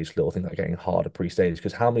stage, little things like getting harder pre-stage.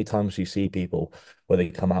 Because how many times do you see people where they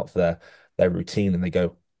come out for their routine and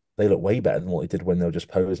they look way better than what they did when they were just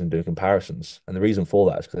posing and doing comparisons. And the reason for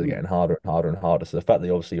that is because they're getting harder and harder and harder. So the fact that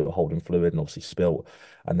obviously you're holding fluid and obviously spilt,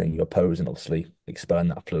 and then you're posing, obviously expelling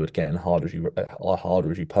that fluid, getting harder as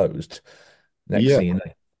you posed. Next Yeah, thing you know,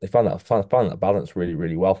 they found that balance really,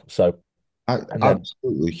 really well. So and then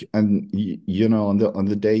absolutely. And you know, on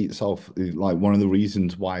the day itself, like one of the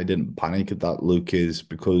reasons why I didn't panic at that look is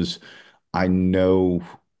because I know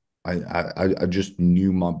I just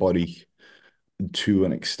knew my body to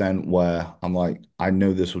an extent where I'm like, I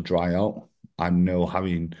know this will dry out. I know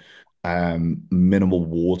having minimal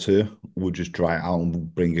water will just dry it out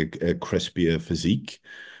and bring a crispier physique.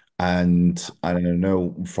 And I don't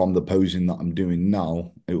know from the posing that I'm doing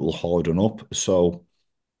now, it will harden up. So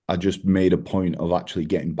I just made a point of actually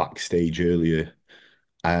getting backstage earlier,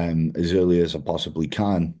 as early as I possibly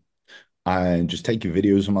can, and just taking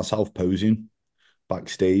videos of myself posing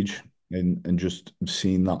backstage and just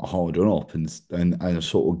seeing that harden up and I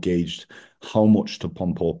sort of gauged how much to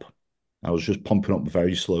pump up. I was just pumping up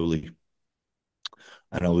very slowly,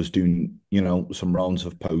 and I was doing, some rounds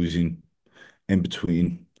of posing in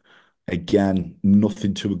between. Again,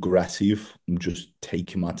 nothing too aggressive. I'm just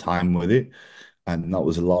taking my time with it, and that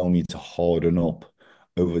was allowing me to harden up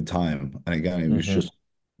over time. And again, it was mhm. just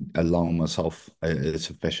allowing myself a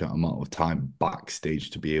sufficient amount of time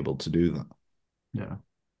backstage to be able to do that. Yeah.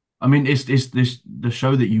 I mean, it's this the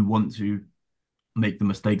show that you want to make the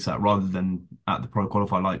mistakes at rather than at the pro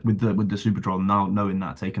qualifier. Like with the Superdrome, now knowing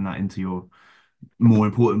that, taking that into your more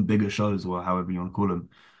important, bigger shows or however you want to call them,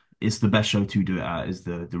 it's the best show to do it at is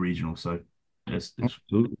the regional. So it's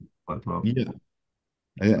Absolutely. worked well. Yeah.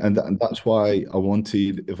 And that's why I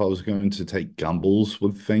wanted, if I was going to take gambles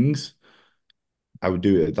with things, I would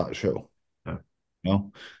do it at that show. Yeah. You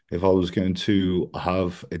know, if I was going to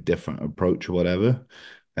have a different approach or whatever,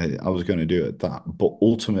 I was going to do it at that. But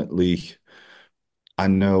ultimately, I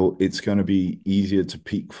know it's going to be easier to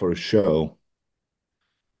peak for a show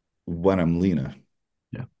when I'm leaner,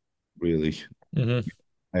 Yeah. really. Hmm.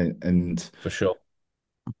 And For sure.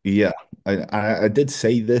 yeah, I did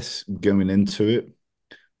say this going into it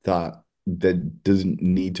that there doesn't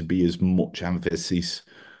need to be as much emphasis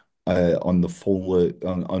on the full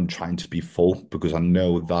on trying to be full because I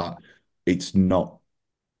know that it's not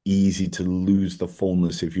easy to lose the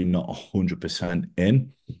fullness if you're not 100%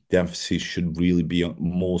 in. The emphasis should really be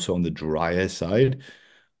more so on the drier side.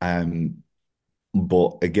 Um,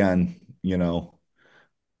 but again,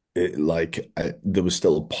 there was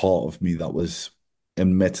still a part of me that was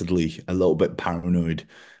admittedly a little bit paranoid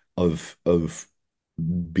of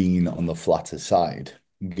being on the flatter side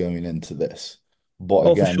going into this. But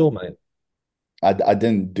Oh, for again, sure, mate. I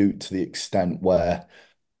didn't do it to the extent where,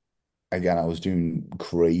 again, I was doing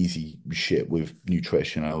crazy shit with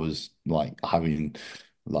nutrition. I was like having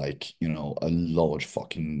a large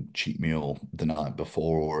fucking cheat meal the night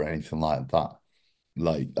before or anything like that.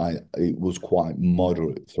 It was quite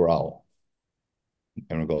moderate throughout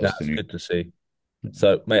in regards to That's new. good to see.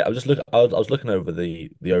 So, mate, I was just looking. I was looking over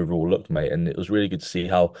the overall look, mate, and it was really good to see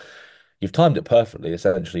how you've timed it perfectly.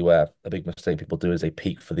 Essentially, where a big mistake people do is they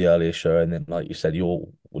peak for the earlier show, and then, like you said, in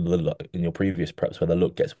your previous preps where the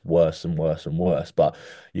look gets worse and worse and worse. But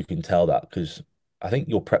you can tell that because I think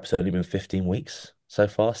your prep's only been 15 weeks so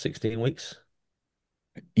far, 16 weeks.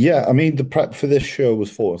 Yeah, I mean the prep for this show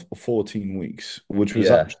was for 14 weeks, which was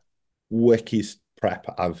Yeah. actually the wickiest prep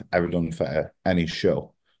I've ever done for any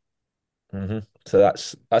show. So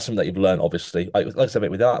that's something that you've learned, obviously. Like I said, mate,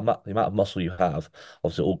 with the amount of muscle you have,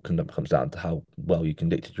 obviously, it all comes down to how well you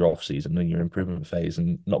conducted your off season and your improvement phase,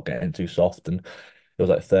 and not getting too soft. And it was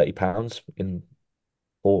like 30 pounds in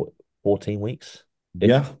four, 14 weeks,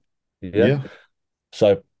 if Yeah, yeah. yeah,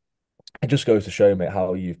 So it just goes to show, mate,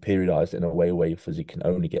 how you've periodized in a way where your physique can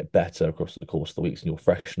only get better across the course of the weeks and you'll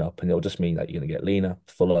freshen up. And it'll just mean that you're going to get leaner,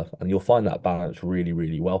 fuller, and you'll find that balance really,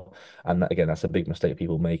 really well. And that, again, that's a big mistake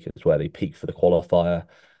people make is where they peak for the qualifier.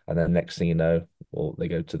 And then next thing you know, or they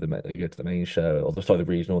go to the main show, or the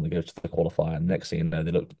regional, they go to the qualifier, and next thing you know,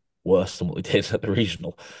 they look worse than what they did at the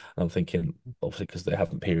regional. And I'm thinking, obviously, because they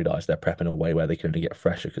haven't periodized their prep in a way where they can only get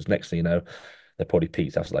fresher. Because next thing you know, they probably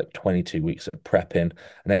peaked after like 22 weeks of prepping.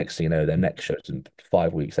 Next thing you know, their next show's in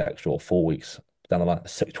 5 weeks extra or 4 weeks down the line,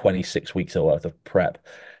 26 weeks worth of prep.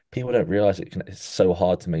 People don't realize it's so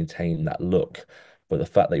hard to maintain that look. But the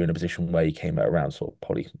fact that you're in a position where you came out around sort of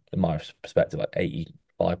probably, in my perspective, like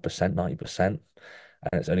 85%, 90%,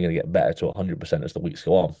 and it's only going to get better to 100% as the weeks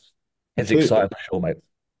go on. It's completely. exciting for sure, mate.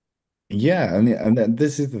 Yeah, and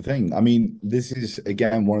this is the thing. I mean, this is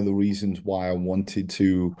again one of the reasons why I wanted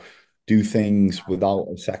to do things without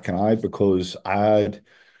a second eye because I had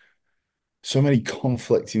so many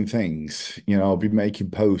conflicting things. I'll be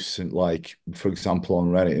making posts and like, for example,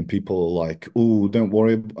 on Reddit, and people are like, "Oh, don't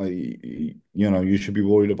worry, you should be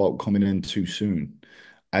worried about coming in too soon."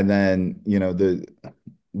 And then,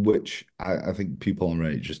 which I think people on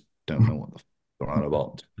Reddit just don't know what the fuck they're on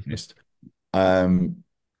about, to be honest. Um,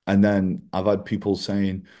 and then I've had people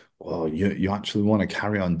saying, "Well, you actually want to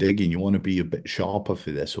carry on digging, you want to be a bit sharper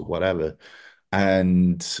for this or whatever."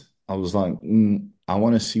 And I was like, I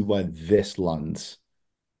want to see where this lands.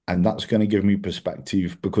 And that's going to give me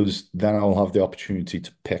perspective because then I'll have the opportunity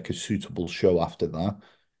to pick a suitable show after that.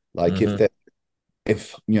 Like Hmm.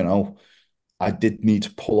 if I did need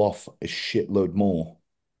to pull off a shitload more,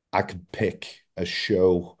 I could pick a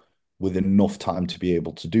show with enough time to be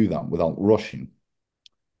able to do that without rushing.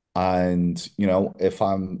 And if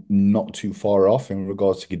I'm not too far off in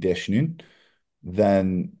regards to conditioning,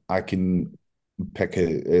 then I can pick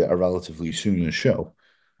a relatively sooner show.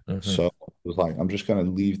 Hmm. So I was like, I'm just going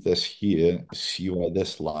to leave this here, see where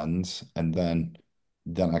this lands, and then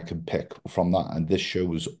I can pick from that. And this show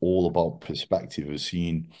was all about perspective of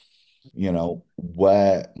seeing,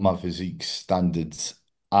 where my physique standards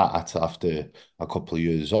are at after a couple of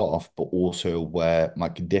years off, but also where my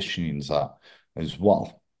conditioning's at as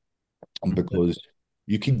well. And because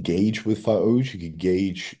you can gauge with photos, you can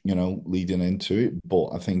gauge, leading into it. But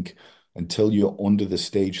I think until you're under the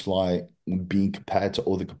stage light, being compared to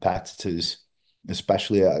other competitors,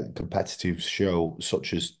 especially at a competitive show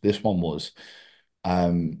such as this one was,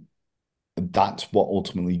 um, that's what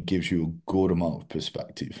ultimately gives you a good amount of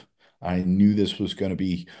perspective. I knew this was going to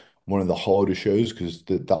be one of the harder shows because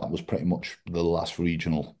that was pretty much the last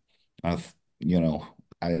regional. I've, you know,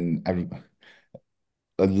 and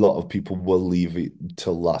a lot of people will leave it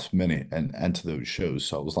till last minute and enter those shows.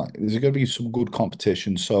 So I was like, there's going to be some good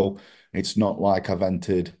competition. So it's not like I've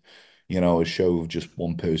entered, a show with just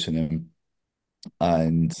one person in.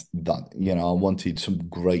 And that, I wanted some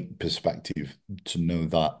great perspective to know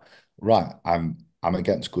that, right, I'm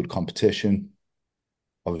against good competition.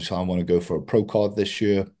 Obviously, I want to go for a pro card this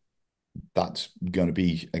year. That's going to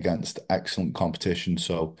be against excellent competition.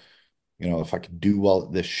 So, if I could do well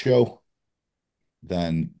at this show,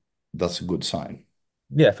 then that's a good sign.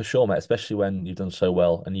 Yeah, for sure, mate. Especially when you've done so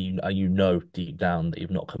well and you know deep down that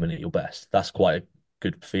you've not come in at your best. That's quite a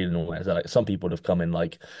good feeling always. Like some people would have come in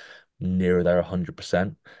like nearer their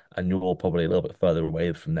 100%, and you're probably a little bit further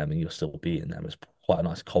away from them, and you're still beating them. It's quite a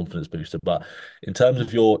nice confidence booster. But in terms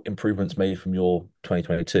of your improvements made from your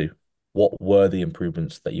 2022, what were the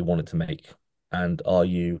improvements that you wanted to make, and are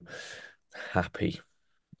you happy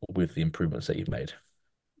with the improvements that you've made?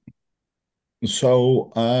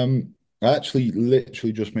 So, I actually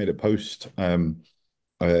literally just made a post in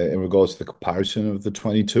regards to the comparison of the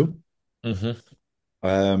 22. Hmm.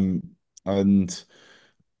 And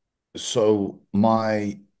so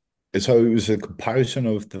it was a comparison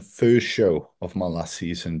of the first show of my last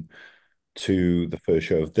season to the first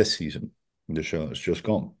show of this season, the show that's just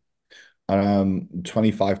gone.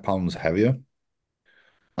 25 pounds heavier,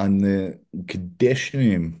 and the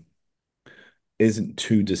conditioning isn't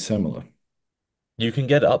too dissimilar. You can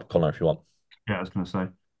get it up, Connor, if you want. Yeah, I was going to say.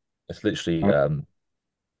 It's literally Uh,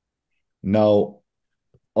 Now,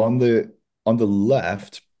 on the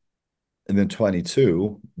left in the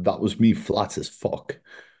 22, that was me flat as fuck,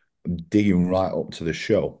 digging right up to the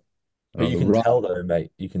show. And but on you the can right, tell though,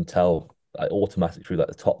 mate. You can tell like, automatically through like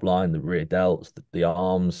the top line, the rear delts, the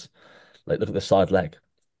arms. Like look at the side leg,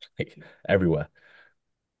 like everywhere.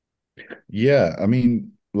 yeah, I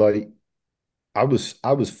mean, like I was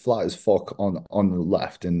flat as fuck on the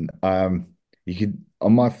left, and you could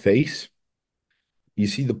on my face, you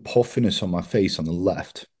see the puffiness on my face on the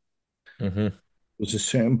left. Hmm. There was a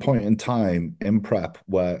certain point in time in prep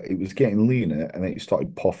where it was getting leaner and it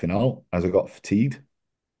started puffing out as I got fatigued,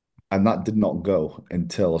 and that did not go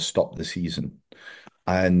until I stopped the season.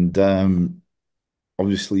 And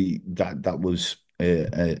obviously that was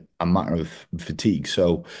a matter of fatigue.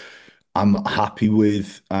 So I'm happy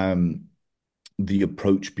with the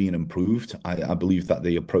approach being improved. I believe that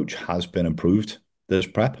the approach has been improved this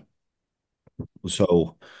prep.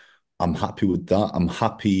 So I'm happy with that. I'm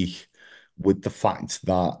happy with the fact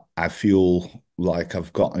that I feel like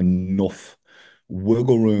I've got enough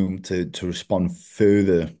wiggle room to respond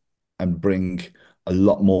further and bring a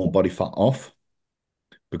lot more body fat off.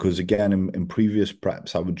 Because again, in previous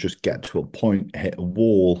preps, I would just get to a point, hit a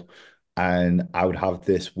wall, and I would have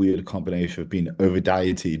this weird combination of being over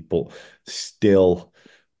dieted, but still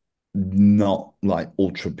not like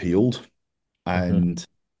ultra peeled. Hmm. And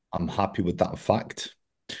I'm happy with that fact.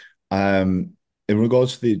 Um, in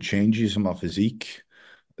regards to the changes in my physique,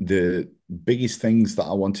 the biggest things that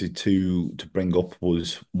I wanted to bring up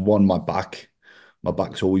was one, my back. My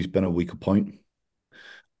back's always been a weaker point,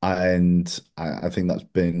 and I think that's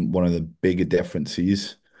been one of the bigger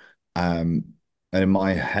differences. And in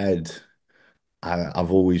my head,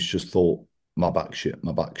 I've always just thought my back shit,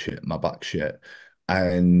 my back shit, my back shit.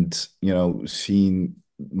 And, seeing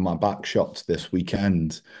my back shots this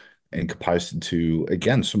weekend in comparison to,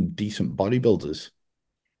 again, some decent bodybuilders,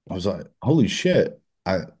 I was like, holy shit,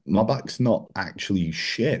 my back's not actually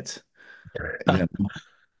shit. You know,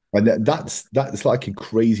 and that's like a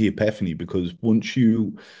crazy epiphany because when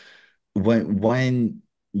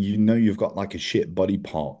you know you've got like a shit body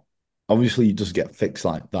part, obviously you just get fixed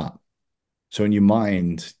like that. So in your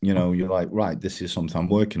mind, you're like, right, this is something I'm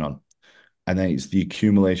working on. And then it's the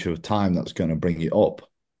accumulation of time that's going to bring it up.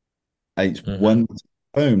 And it's Hmm. when it's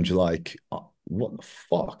confirmed, you're like, oh, what the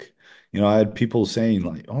fuck? I had people saying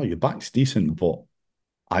like, oh, your back's decent, but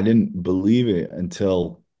I didn't believe it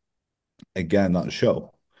until again that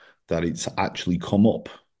show that it's actually come up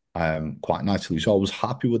quite nicely. So I was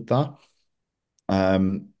happy with that.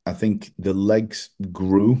 I think the legs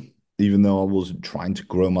grew, even though I wasn't trying to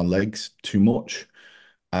grow my legs too much.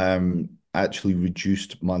 I actually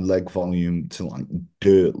reduced my leg volume to like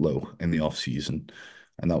dirt low in the off season,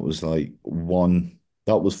 and that was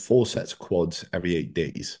 4 sets of quads every 8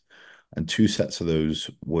 days, and 2 sets of those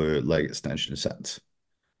were leg extension sets.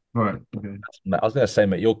 Right. Okay. I was gonna say,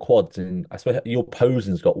 mate, your quads and I suppose your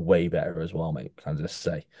posing's got way better as well, mate. Can I just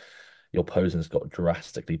say your posing's got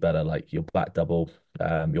drastically better. Like your back double,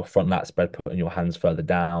 your front lat spread, putting your hands further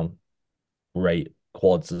down, great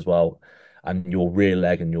quads as well, and your rear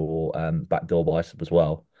leg and your back double bicep as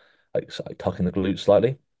well. Like tucking the glutes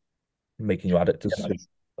slightly, making your adductors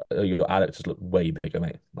look way bigger,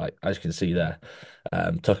 mate. Like as you can see there,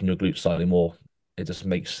 tucking your glutes slightly more, it just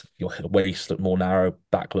makes your waist look more narrow,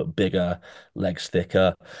 back look bigger, legs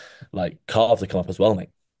thicker. Like calves have come up as well, mate.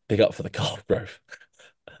 Big up for the calf growth.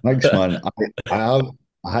 Thanks, man. I have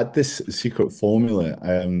I had this secret formula.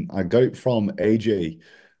 I got it from AJ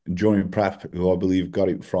during prep, who I believe got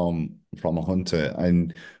it from a hunter.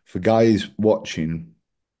 And for guys watching,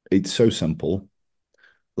 it's so simple.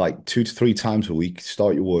 Like 2 to 3 times a week,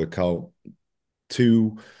 start your workout,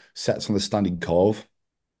 2 sets on the standing carve.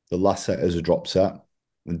 The last set is a drop set,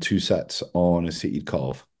 and 2 sets on a seated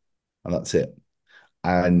carve, and that's it.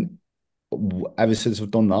 And ever since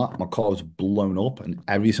I've done that, my carve's blown up, and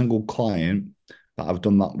every single client that I've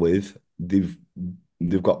done that with, they've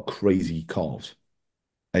got crazy calves.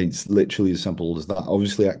 It's literally as simple as that.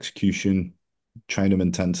 Obviously, execution, train them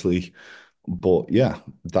intensely, but yeah,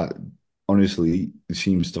 that honestly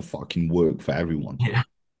seems to fucking work for everyone. Yeah.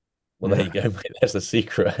 Well, there you Yeah. go, mate. There's the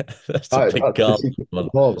secret. That's the big That's the calf. secret of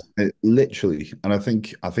calves. Literally, and I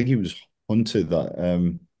think he was Hunter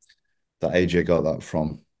that AJ got that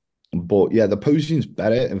from. But yeah, the posing's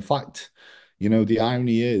better. In fact, the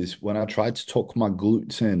irony is when I tried to tuck my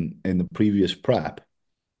glutes in the previous prep,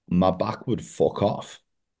 my back would fuck off,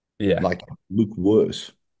 Yeah, like look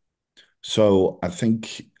worse. So I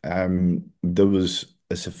think there was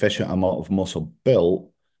a sufficient amount of muscle built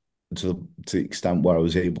to the extent where I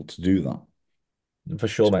was able to do that. for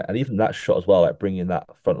sure, mate. And even that shot as well, like bringing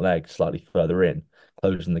that front leg slightly further in,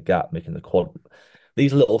 closing the gap, making the quad.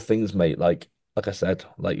 These little things, mate. Like I said,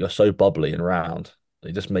 like you're so bubbly and round,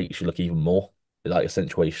 it just makes you look even more. It like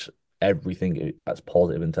accentuates everything that's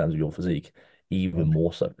positive in terms of your physique, even Okay.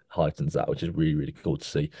 more so heightens that, which is really, really cool to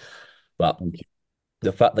see. But Thank you.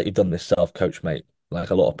 the fact that you've done this self-coach, mate, like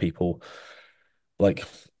a lot of people like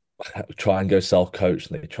try and go self-coach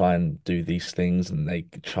and they try and do these things and they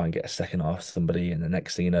try and get a second after somebody and the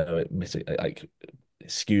next thing you know it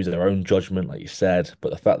skews their own judgment, like you said. But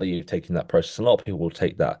the fact that you've taken that process, a lot of people will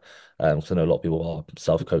take that. So I know a lot of people are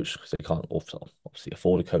self-coached because they can't obviously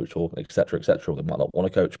afford a coach or et cetera, or they might not want a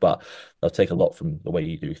coach, but they'll take a lot from the way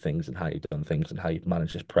you do things and how you've done things and how you've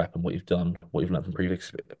managed this prep and what you've done, what you've learned from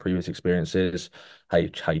previous experiences, how you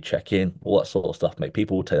check in, all that sort of stuff, mate.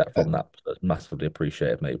 People will take that Uh, from that. So it's massively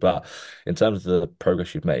appreciated, mate. But in terms of the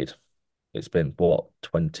progress you've made, it's been what,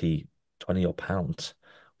 20 odd pounds,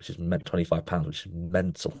 which is meant £25, which is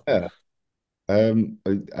mental. Yeah.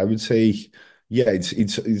 I would say, yeah,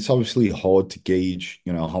 it's obviously hard to gauge,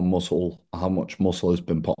 how much muscle has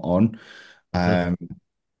been put on. Hmm. Um,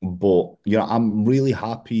 but I'm really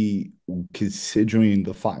happy considering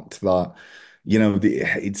the fact that,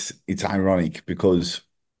 it's ironic because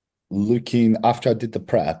looking after I did the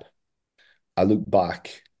prep, I look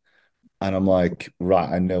back and I'm like, right,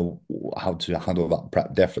 I know how to handle that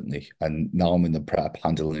prep differently. And now I'm in the prep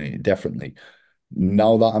handling it differently.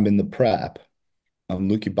 Now that I'm in the prep, I'm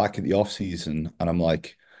looking back at the off season and I'm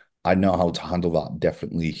like, I know how to handle that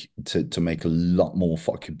differently to make a lot more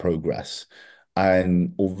fucking progress.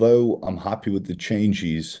 And although I'm happy with the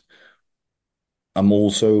changes, I'm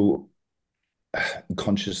also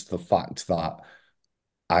conscious of the fact that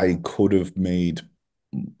I could have made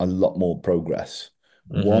a lot more progress.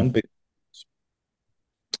 Hmm. One, because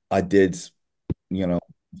I did, you know,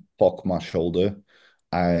 fuck my shoulder,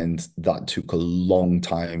 and that took a long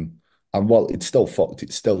time. And well, it's still fucked.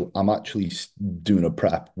 It's still, I'm actually doing a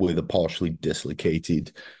prep with a partially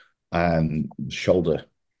dislocated shoulder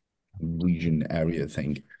region area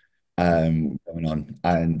thing going on.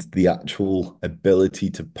 And the actual ability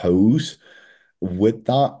to pose with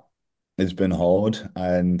that has been hard.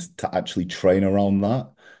 And to actually train around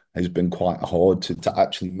that has been quite hard to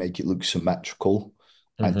actually make it look symmetrical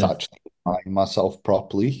and to Hmm. actually align myself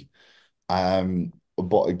properly.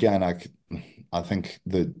 But again, I think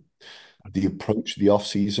that the approach to the off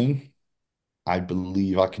season, I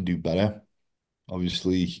believe I can do better.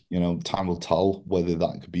 Obviously, time will tell whether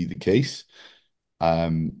that could be the case.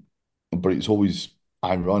 Um, but it's always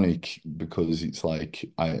ironic because it's like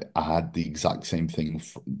I had the exact same thing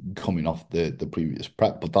coming off the previous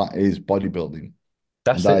prep, but that is bodybuilding, and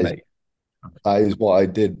That's it, mate. that is what I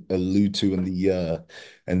did allude to in the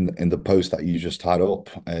in the post that you just had up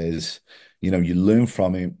is you learn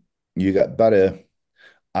from it, you get better,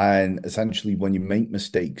 and essentially when you make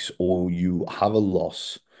mistakes or you have a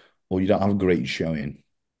loss or you don't have a great showing,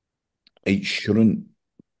 it shouldn't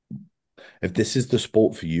if this is the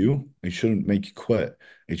sport for you, it shouldn't make you quit.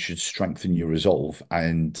 It should strengthen your resolve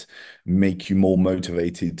and make you more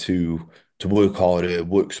motivated to work harder,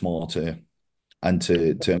 work smarter, and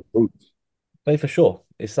to improve. No, for sure.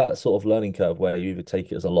 It's that sort of learning curve where you either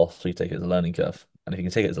take it as a loss or you take it as a learning curve. And if you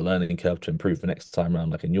can take it as a learning curve to improve the next time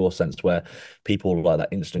around, like in your sense, where people like that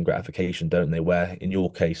instant gratification, don't they? Where in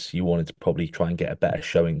your case, you wanted to probably try and get a better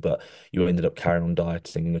showing, but you ended up carrying on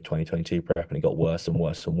dieting in the 2022 prep and it got worse and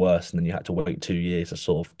worse and worse. And then you had to wait 2 years to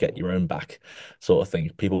sort of get your own back, sort of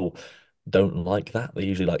thing. People don't like that. They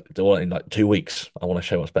usually like, they want it in like 2 weeks. I want to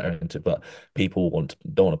show what's better into it. But people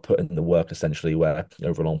don't want to put in the work essentially where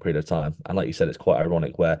over a long period of time. And like you said, it's quite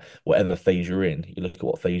ironic where whatever phase you're in, you look at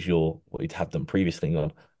what you'd have done previously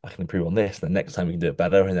on, I can improve on this, and then next time you can do it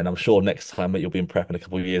better. And then I'm sure next time that you'll be in prep in a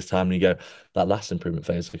couple of years' time and you go, that last improvement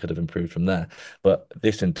phase, I could have improved from there. But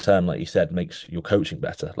this in turn, like you said, makes your coaching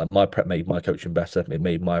better. Like my prep made my coaching better. It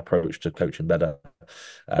made my approach to coaching better,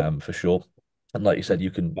 for sure. And like you said,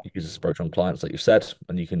 you can use this approach on clients, like you said,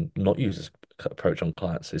 and you can not use this approach on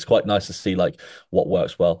clients. It's quite nice to see like what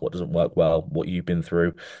works well, what doesn't work well, what you've been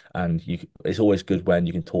through, and it's always good when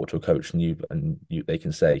you can talk to a coach and they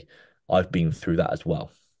can say, "I've been through that as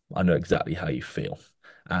well. I know exactly how you feel,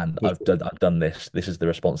 and I've done this. This is the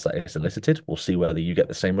response that is elicited. We'll see whether you get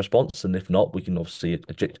the same response, and if not, we can obviously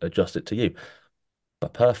adjust it to you."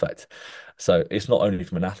 But perfect. So it's not only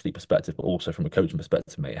from an athlete perspective, but also from a coaching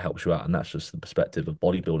perspective, mate. It helps you out, and that's just the perspective of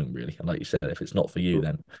bodybuilding, really. And like you said, if it's not for you,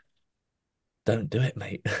 then don't do it,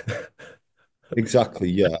 mate. Exactly,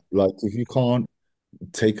 yeah. Like if you can't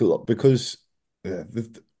take a look, because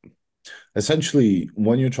essentially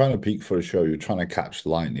when you're trying to peak for a show, you're trying to catch the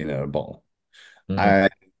lightning in a bottle. Hmm.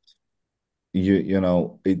 And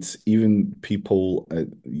it's even people at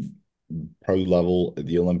pro level, at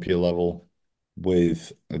the Olympia level,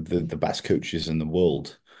 with the best coaches in the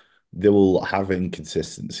world, they will have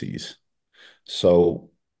inconsistencies. So,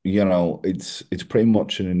 it's pretty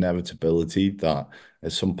much an inevitability that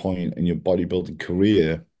at some point in your bodybuilding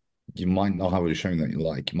career, you might not have a showing that you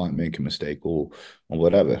like. You might make a mistake or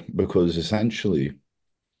whatever, because essentially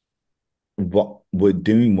what we're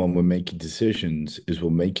doing when we're making decisions is we're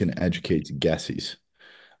making educated guesses.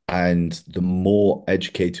 And the more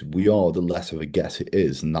educated we are, the less of a guess it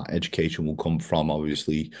is. And that education will come from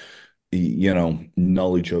obviously,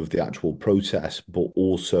 knowledge of the actual process, but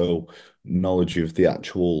also knowledge of the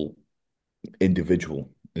actual individual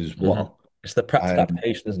as Hmm. well. It's the practical And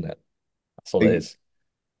application, isn't it? That's all it it, is.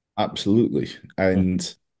 absolutely. And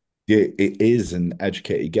it is an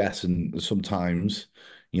educated guess. And sometimes,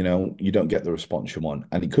 you don't get the response you want.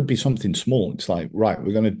 And it could be something small. It's like, right,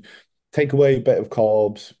 we're going to take away a bit of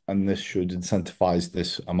carbs, and this should incentivize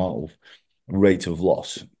this amount of rate of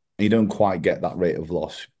loss. You don't quite get that rate of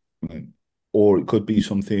loss. Right? Or it could be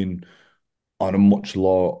something on a much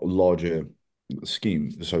larger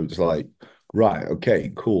scheme. So it's like, right,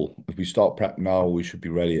 okay, cool. If we start prep now, we should be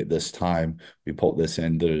ready at this time. We put this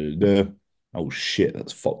in. Da, da, da. Oh shit,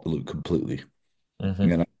 that's fucked the loop completely. Hmm.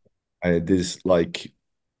 You know, there's like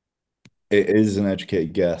it is an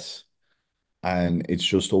educated guess, and it's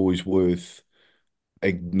just always worth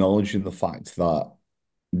acknowledging the fact that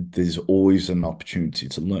there's always an opportunity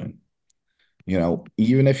to learn.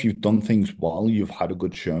 Even if you've done things well, you've had a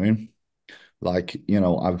good showing. Like,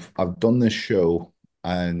 I've done this show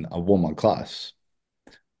and I won my class,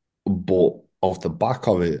 but off the back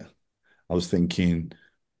of it, I was thinking,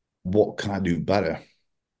 what can I do better?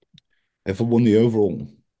 If I won the overall,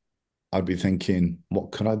 I'd be thinking,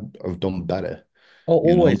 what could I have done better? Oh,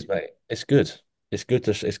 You know? always, mate. It's good. It's good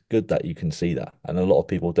that you can see that, and a lot of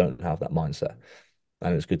people don't have that mindset.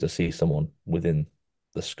 And it's good to see someone within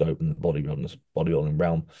the scope and the bodybuilding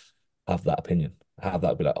realm have that opinion, have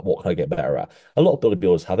that be like, what can I get better at? A lot of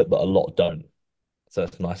bodybuilders have it, but a lot don't. So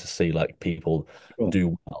it's nice to see like people Sure.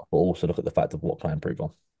 do well, but also look at the fact of what can I improve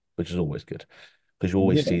on, which is always good because you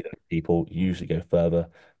always Yeah, see that people usually go further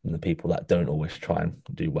than the people that don't always try and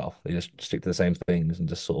do well. They just stick to the same things and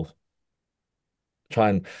just sort of try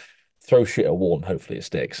and throw shit at a wall and hopefully it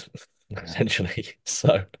sticks, essentially.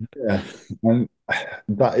 So, yeah. And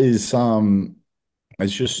that is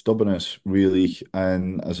it's just stubbornness, really.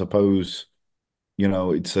 And I suppose,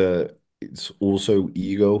 it's also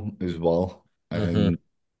ego as well. mhm. And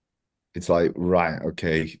it's like, right,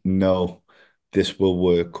 okay, no, this will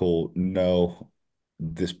work, or no,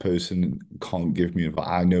 this person can't give me advice.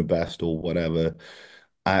 I know best, or whatever.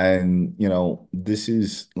 And this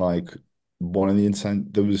is like one of the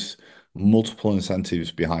there was multiple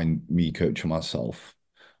incentives behind me coaching myself.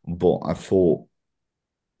 But I thought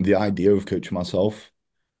the idea of coaching myself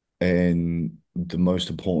in the most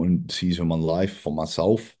important season of my life for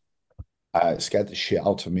myself scared the shit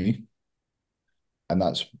out of me. And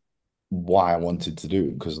that's why I wanted to do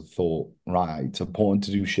it, because I thought, right, it's important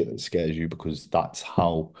to do shit that scares you, because that's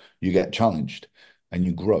how you get challenged and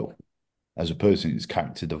you grow as a person. It's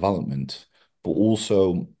character development, but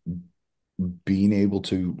also being able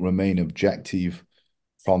to remain objective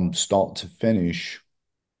from start to finish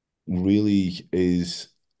really it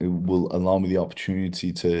will allow me the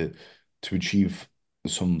opportunity to achieve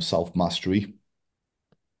some self-mastery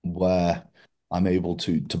where I'm able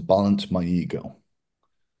to balance my ego.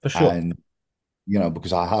 For sure. And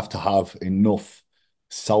because I have to have enough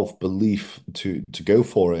self-belief to go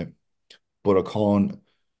for it, but I can't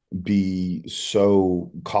be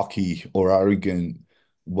so cocky or arrogant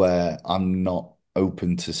where I'm not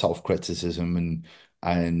open to self-criticism,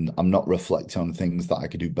 and I'm not reflecting on things that I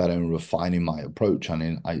could do better and refining my approach.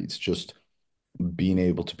 It's just being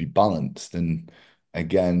able to be balanced. And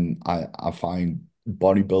again, I find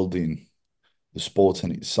bodybuilding, the sport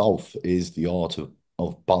in itself, is the art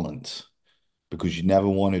of balance, because you never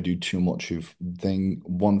want to do too much of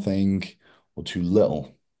one thing or too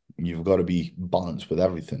little. You've got to be balanced with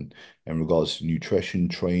everything in regards to nutrition,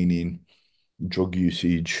 training, drug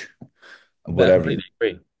usage, Yeah, I whatever. completely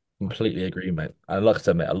agree. Completely agree, mate. And like I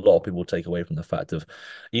said, mate, a lot of people take away from the fact of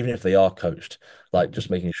even if they are coached, like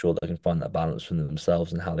just making sure they can find that balance for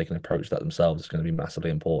themselves and how they can approach that themselves is going to be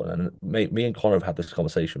massively important. And me and Connor have had this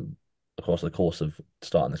conversation across the course of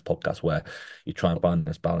starting this podcast where you try and find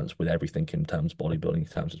this balance with everything in terms of bodybuilding, in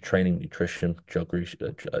terms of training, nutrition, drug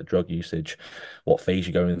usage, what phase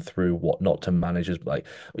you're going through, what not to manage. Like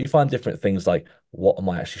you find different things like what am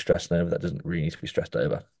I actually stressing over that doesn't really need to be stressed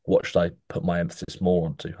over? What should I put my emphasis more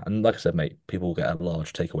onto? And like I said, mate, people get a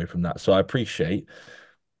large takeaway from that. So I appreciate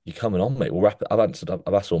you coming on, mate. We'll wrap it.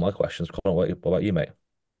 I've asked all my questions. Conor, what about you, mate?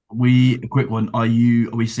 A quick one. Are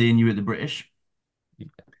we seeing you at the British?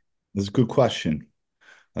 That's a good question.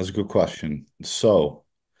 That's a good question. So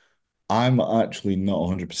I'm actually not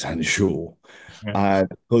 100% sure. Yeah.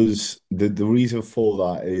 Because the reason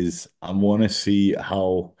for that is I want to see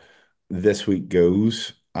how this week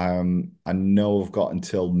goes. I know I've got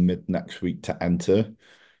until mid next week to enter.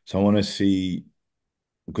 So I want to see,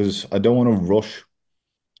 because I don't want to rush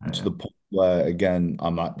to Yeah. the point where, again,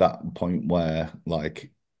 I'm at that point where,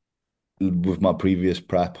 like, with my previous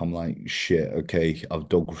prep, I'm like, shit, okay, I've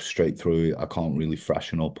dug straight through it. I can't really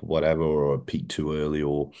freshen up or whatever, or I peak too early,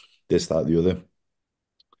 or this, that, the other.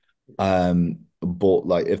 But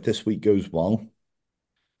like, if this week goes well,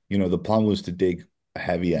 the plan was to dig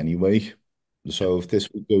heavy anyway. So if this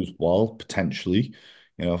goes well, potentially,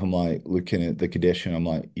 if I'm like looking at the condition, I'm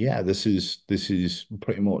like, yeah, this is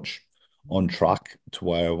pretty much on track to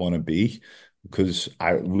where I want to be. Because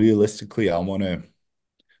I want to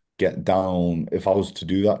get down, if I was to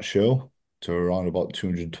do that show, to around about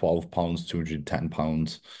 212 pounds, 210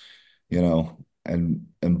 pounds, and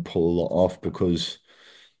pull a lot off, because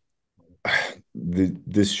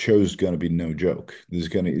this show's going to be no joke.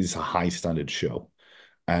 It's a high standard show,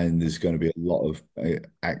 and there's going to be a lot of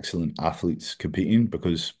excellent athletes competing,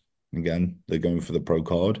 because again, they're going for the pro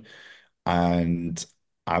card. And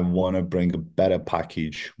I want to bring a better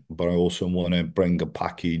package, but I also want to bring a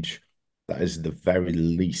package that is the very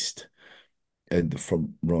least at the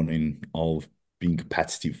front running of being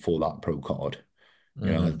competitive for that pro card. I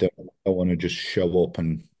Mm, don't want to just show up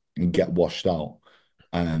and get washed out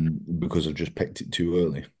because I've just picked it too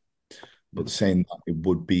early. But saying that, it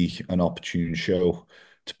would be an opportune show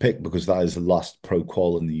to pick because that is the last pro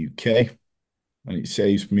call in the UK. And it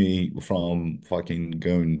saves me from fucking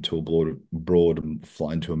going to abroad and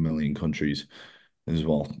flying to a million countries as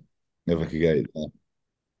well. If I could get it there.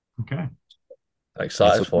 Okay. That's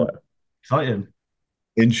excited for it. Exciting.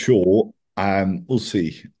 in short. We'll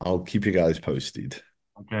see. I'll keep you guys posted.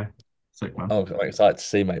 Okay. Sick, man. I'm excited to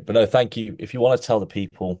see, mate. But no, thank you. If you want to tell the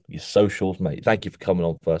people your socials, mate, thank you for coming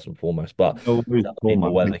on first and foremost. But No worries tell at the all, people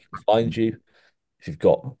man. where they can find you. If you've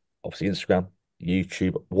got obviously Instagram,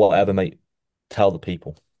 YouTube, whatever, mate, tell the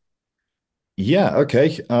people. Yeah,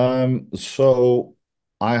 okay. So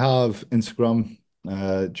I have Instagram,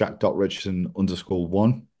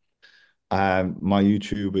 jack.richardson_1. My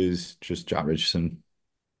YouTube is just Jack Richardson,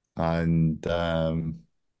 and I'm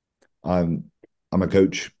I'm a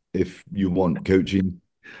coach. If you want coaching,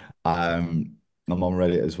 I'm on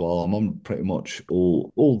Reddit as well. I'm on pretty much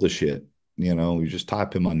all the shit. You just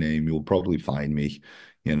type in my name, you'll probably find me.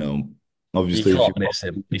 You know, You obviously, if can't you miss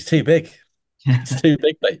him. He's too big. He's too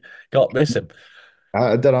big, mate. Can't miss him.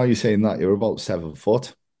 I don't know how you're saying that. You're about 7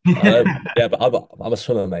 foot. I know. Yeah, but I'm a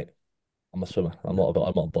swimmer, mate. I'm a swimmer. I'm not a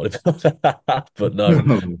bodybuilder. But no,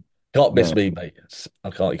 can't miss No. me, mate.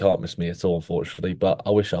 You can't miss me at all, unfortunately. But I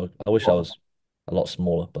wish I was a lot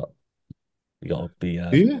smaller, but you gotta be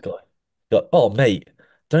Yeah. oh mate,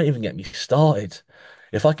 don't even get me started.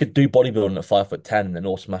 If I could do bodybuilding at 5'10" and then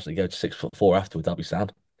automatically go to 6'4" afterwards, that'd be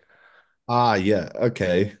sound. Ah, yeah.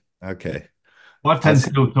 Okay. Okay. 5'10" That's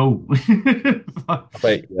still tall.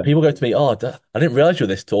 Wait, yeah. people go to me, oh, I didn't realize you were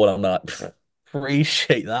this tall. And I'm like,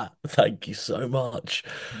 appreciate that. Thank you so much.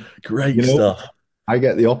 You Great know, stuff. I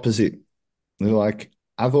get the opposite. They're like,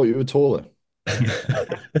 I thought you were taller.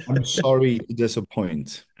 I'm sorry to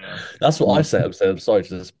disappoint. Yeah. That's what I No. say. I'm saying I'm sorry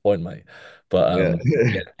to disappoint, mate. But Yeah.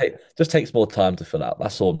 yeah, it just takes more time to fill out.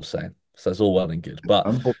 That's all I'm saying. So it's all well and good. But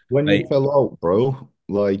But when you mate, fell out, bro,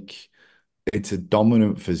 like it's a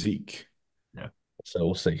dominant physique. Yeah. so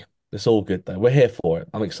we'll see. It's all good though. We're here for it.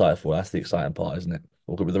 I'm excited for it. That's the exciting part, isn't it?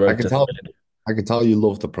 We're good with the I road can to tell 30. I can tell you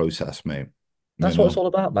love the process, mate. You That's what it's know, all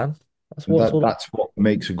about, man. That's what it's that all that's what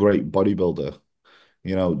makes a great bodybuilder.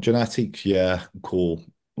 Genetics, yeah, cool,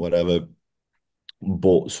 whatever.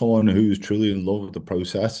 But someone who's truly in love with the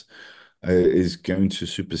process is going to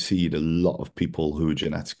supersede a lot of people who are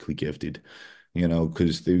genetically gifted,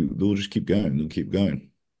 because they'll just keep going, they'll keep going.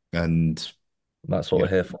 And That's what yeah, we're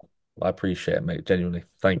here for. I appreciate it, mate. Genuinely.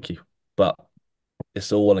 Thank you. But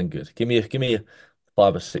it's all well and good. Give me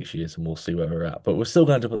 5 or 6 years and we'll see where we're at. But we're still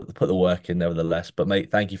going to put the work in nevertheless. But mate,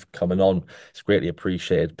 thank you for coming on. It's greatly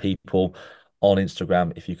appreciated. People on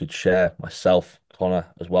Instagram, if you could share myself, Connor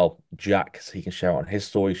as well, Jack, so he can share it on his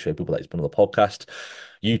story, show people that he's been on the podcast.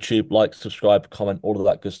 YouTube, like, subscribe, comment, all of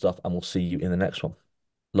that good stuff, and we'll see you in the next one.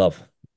 Love.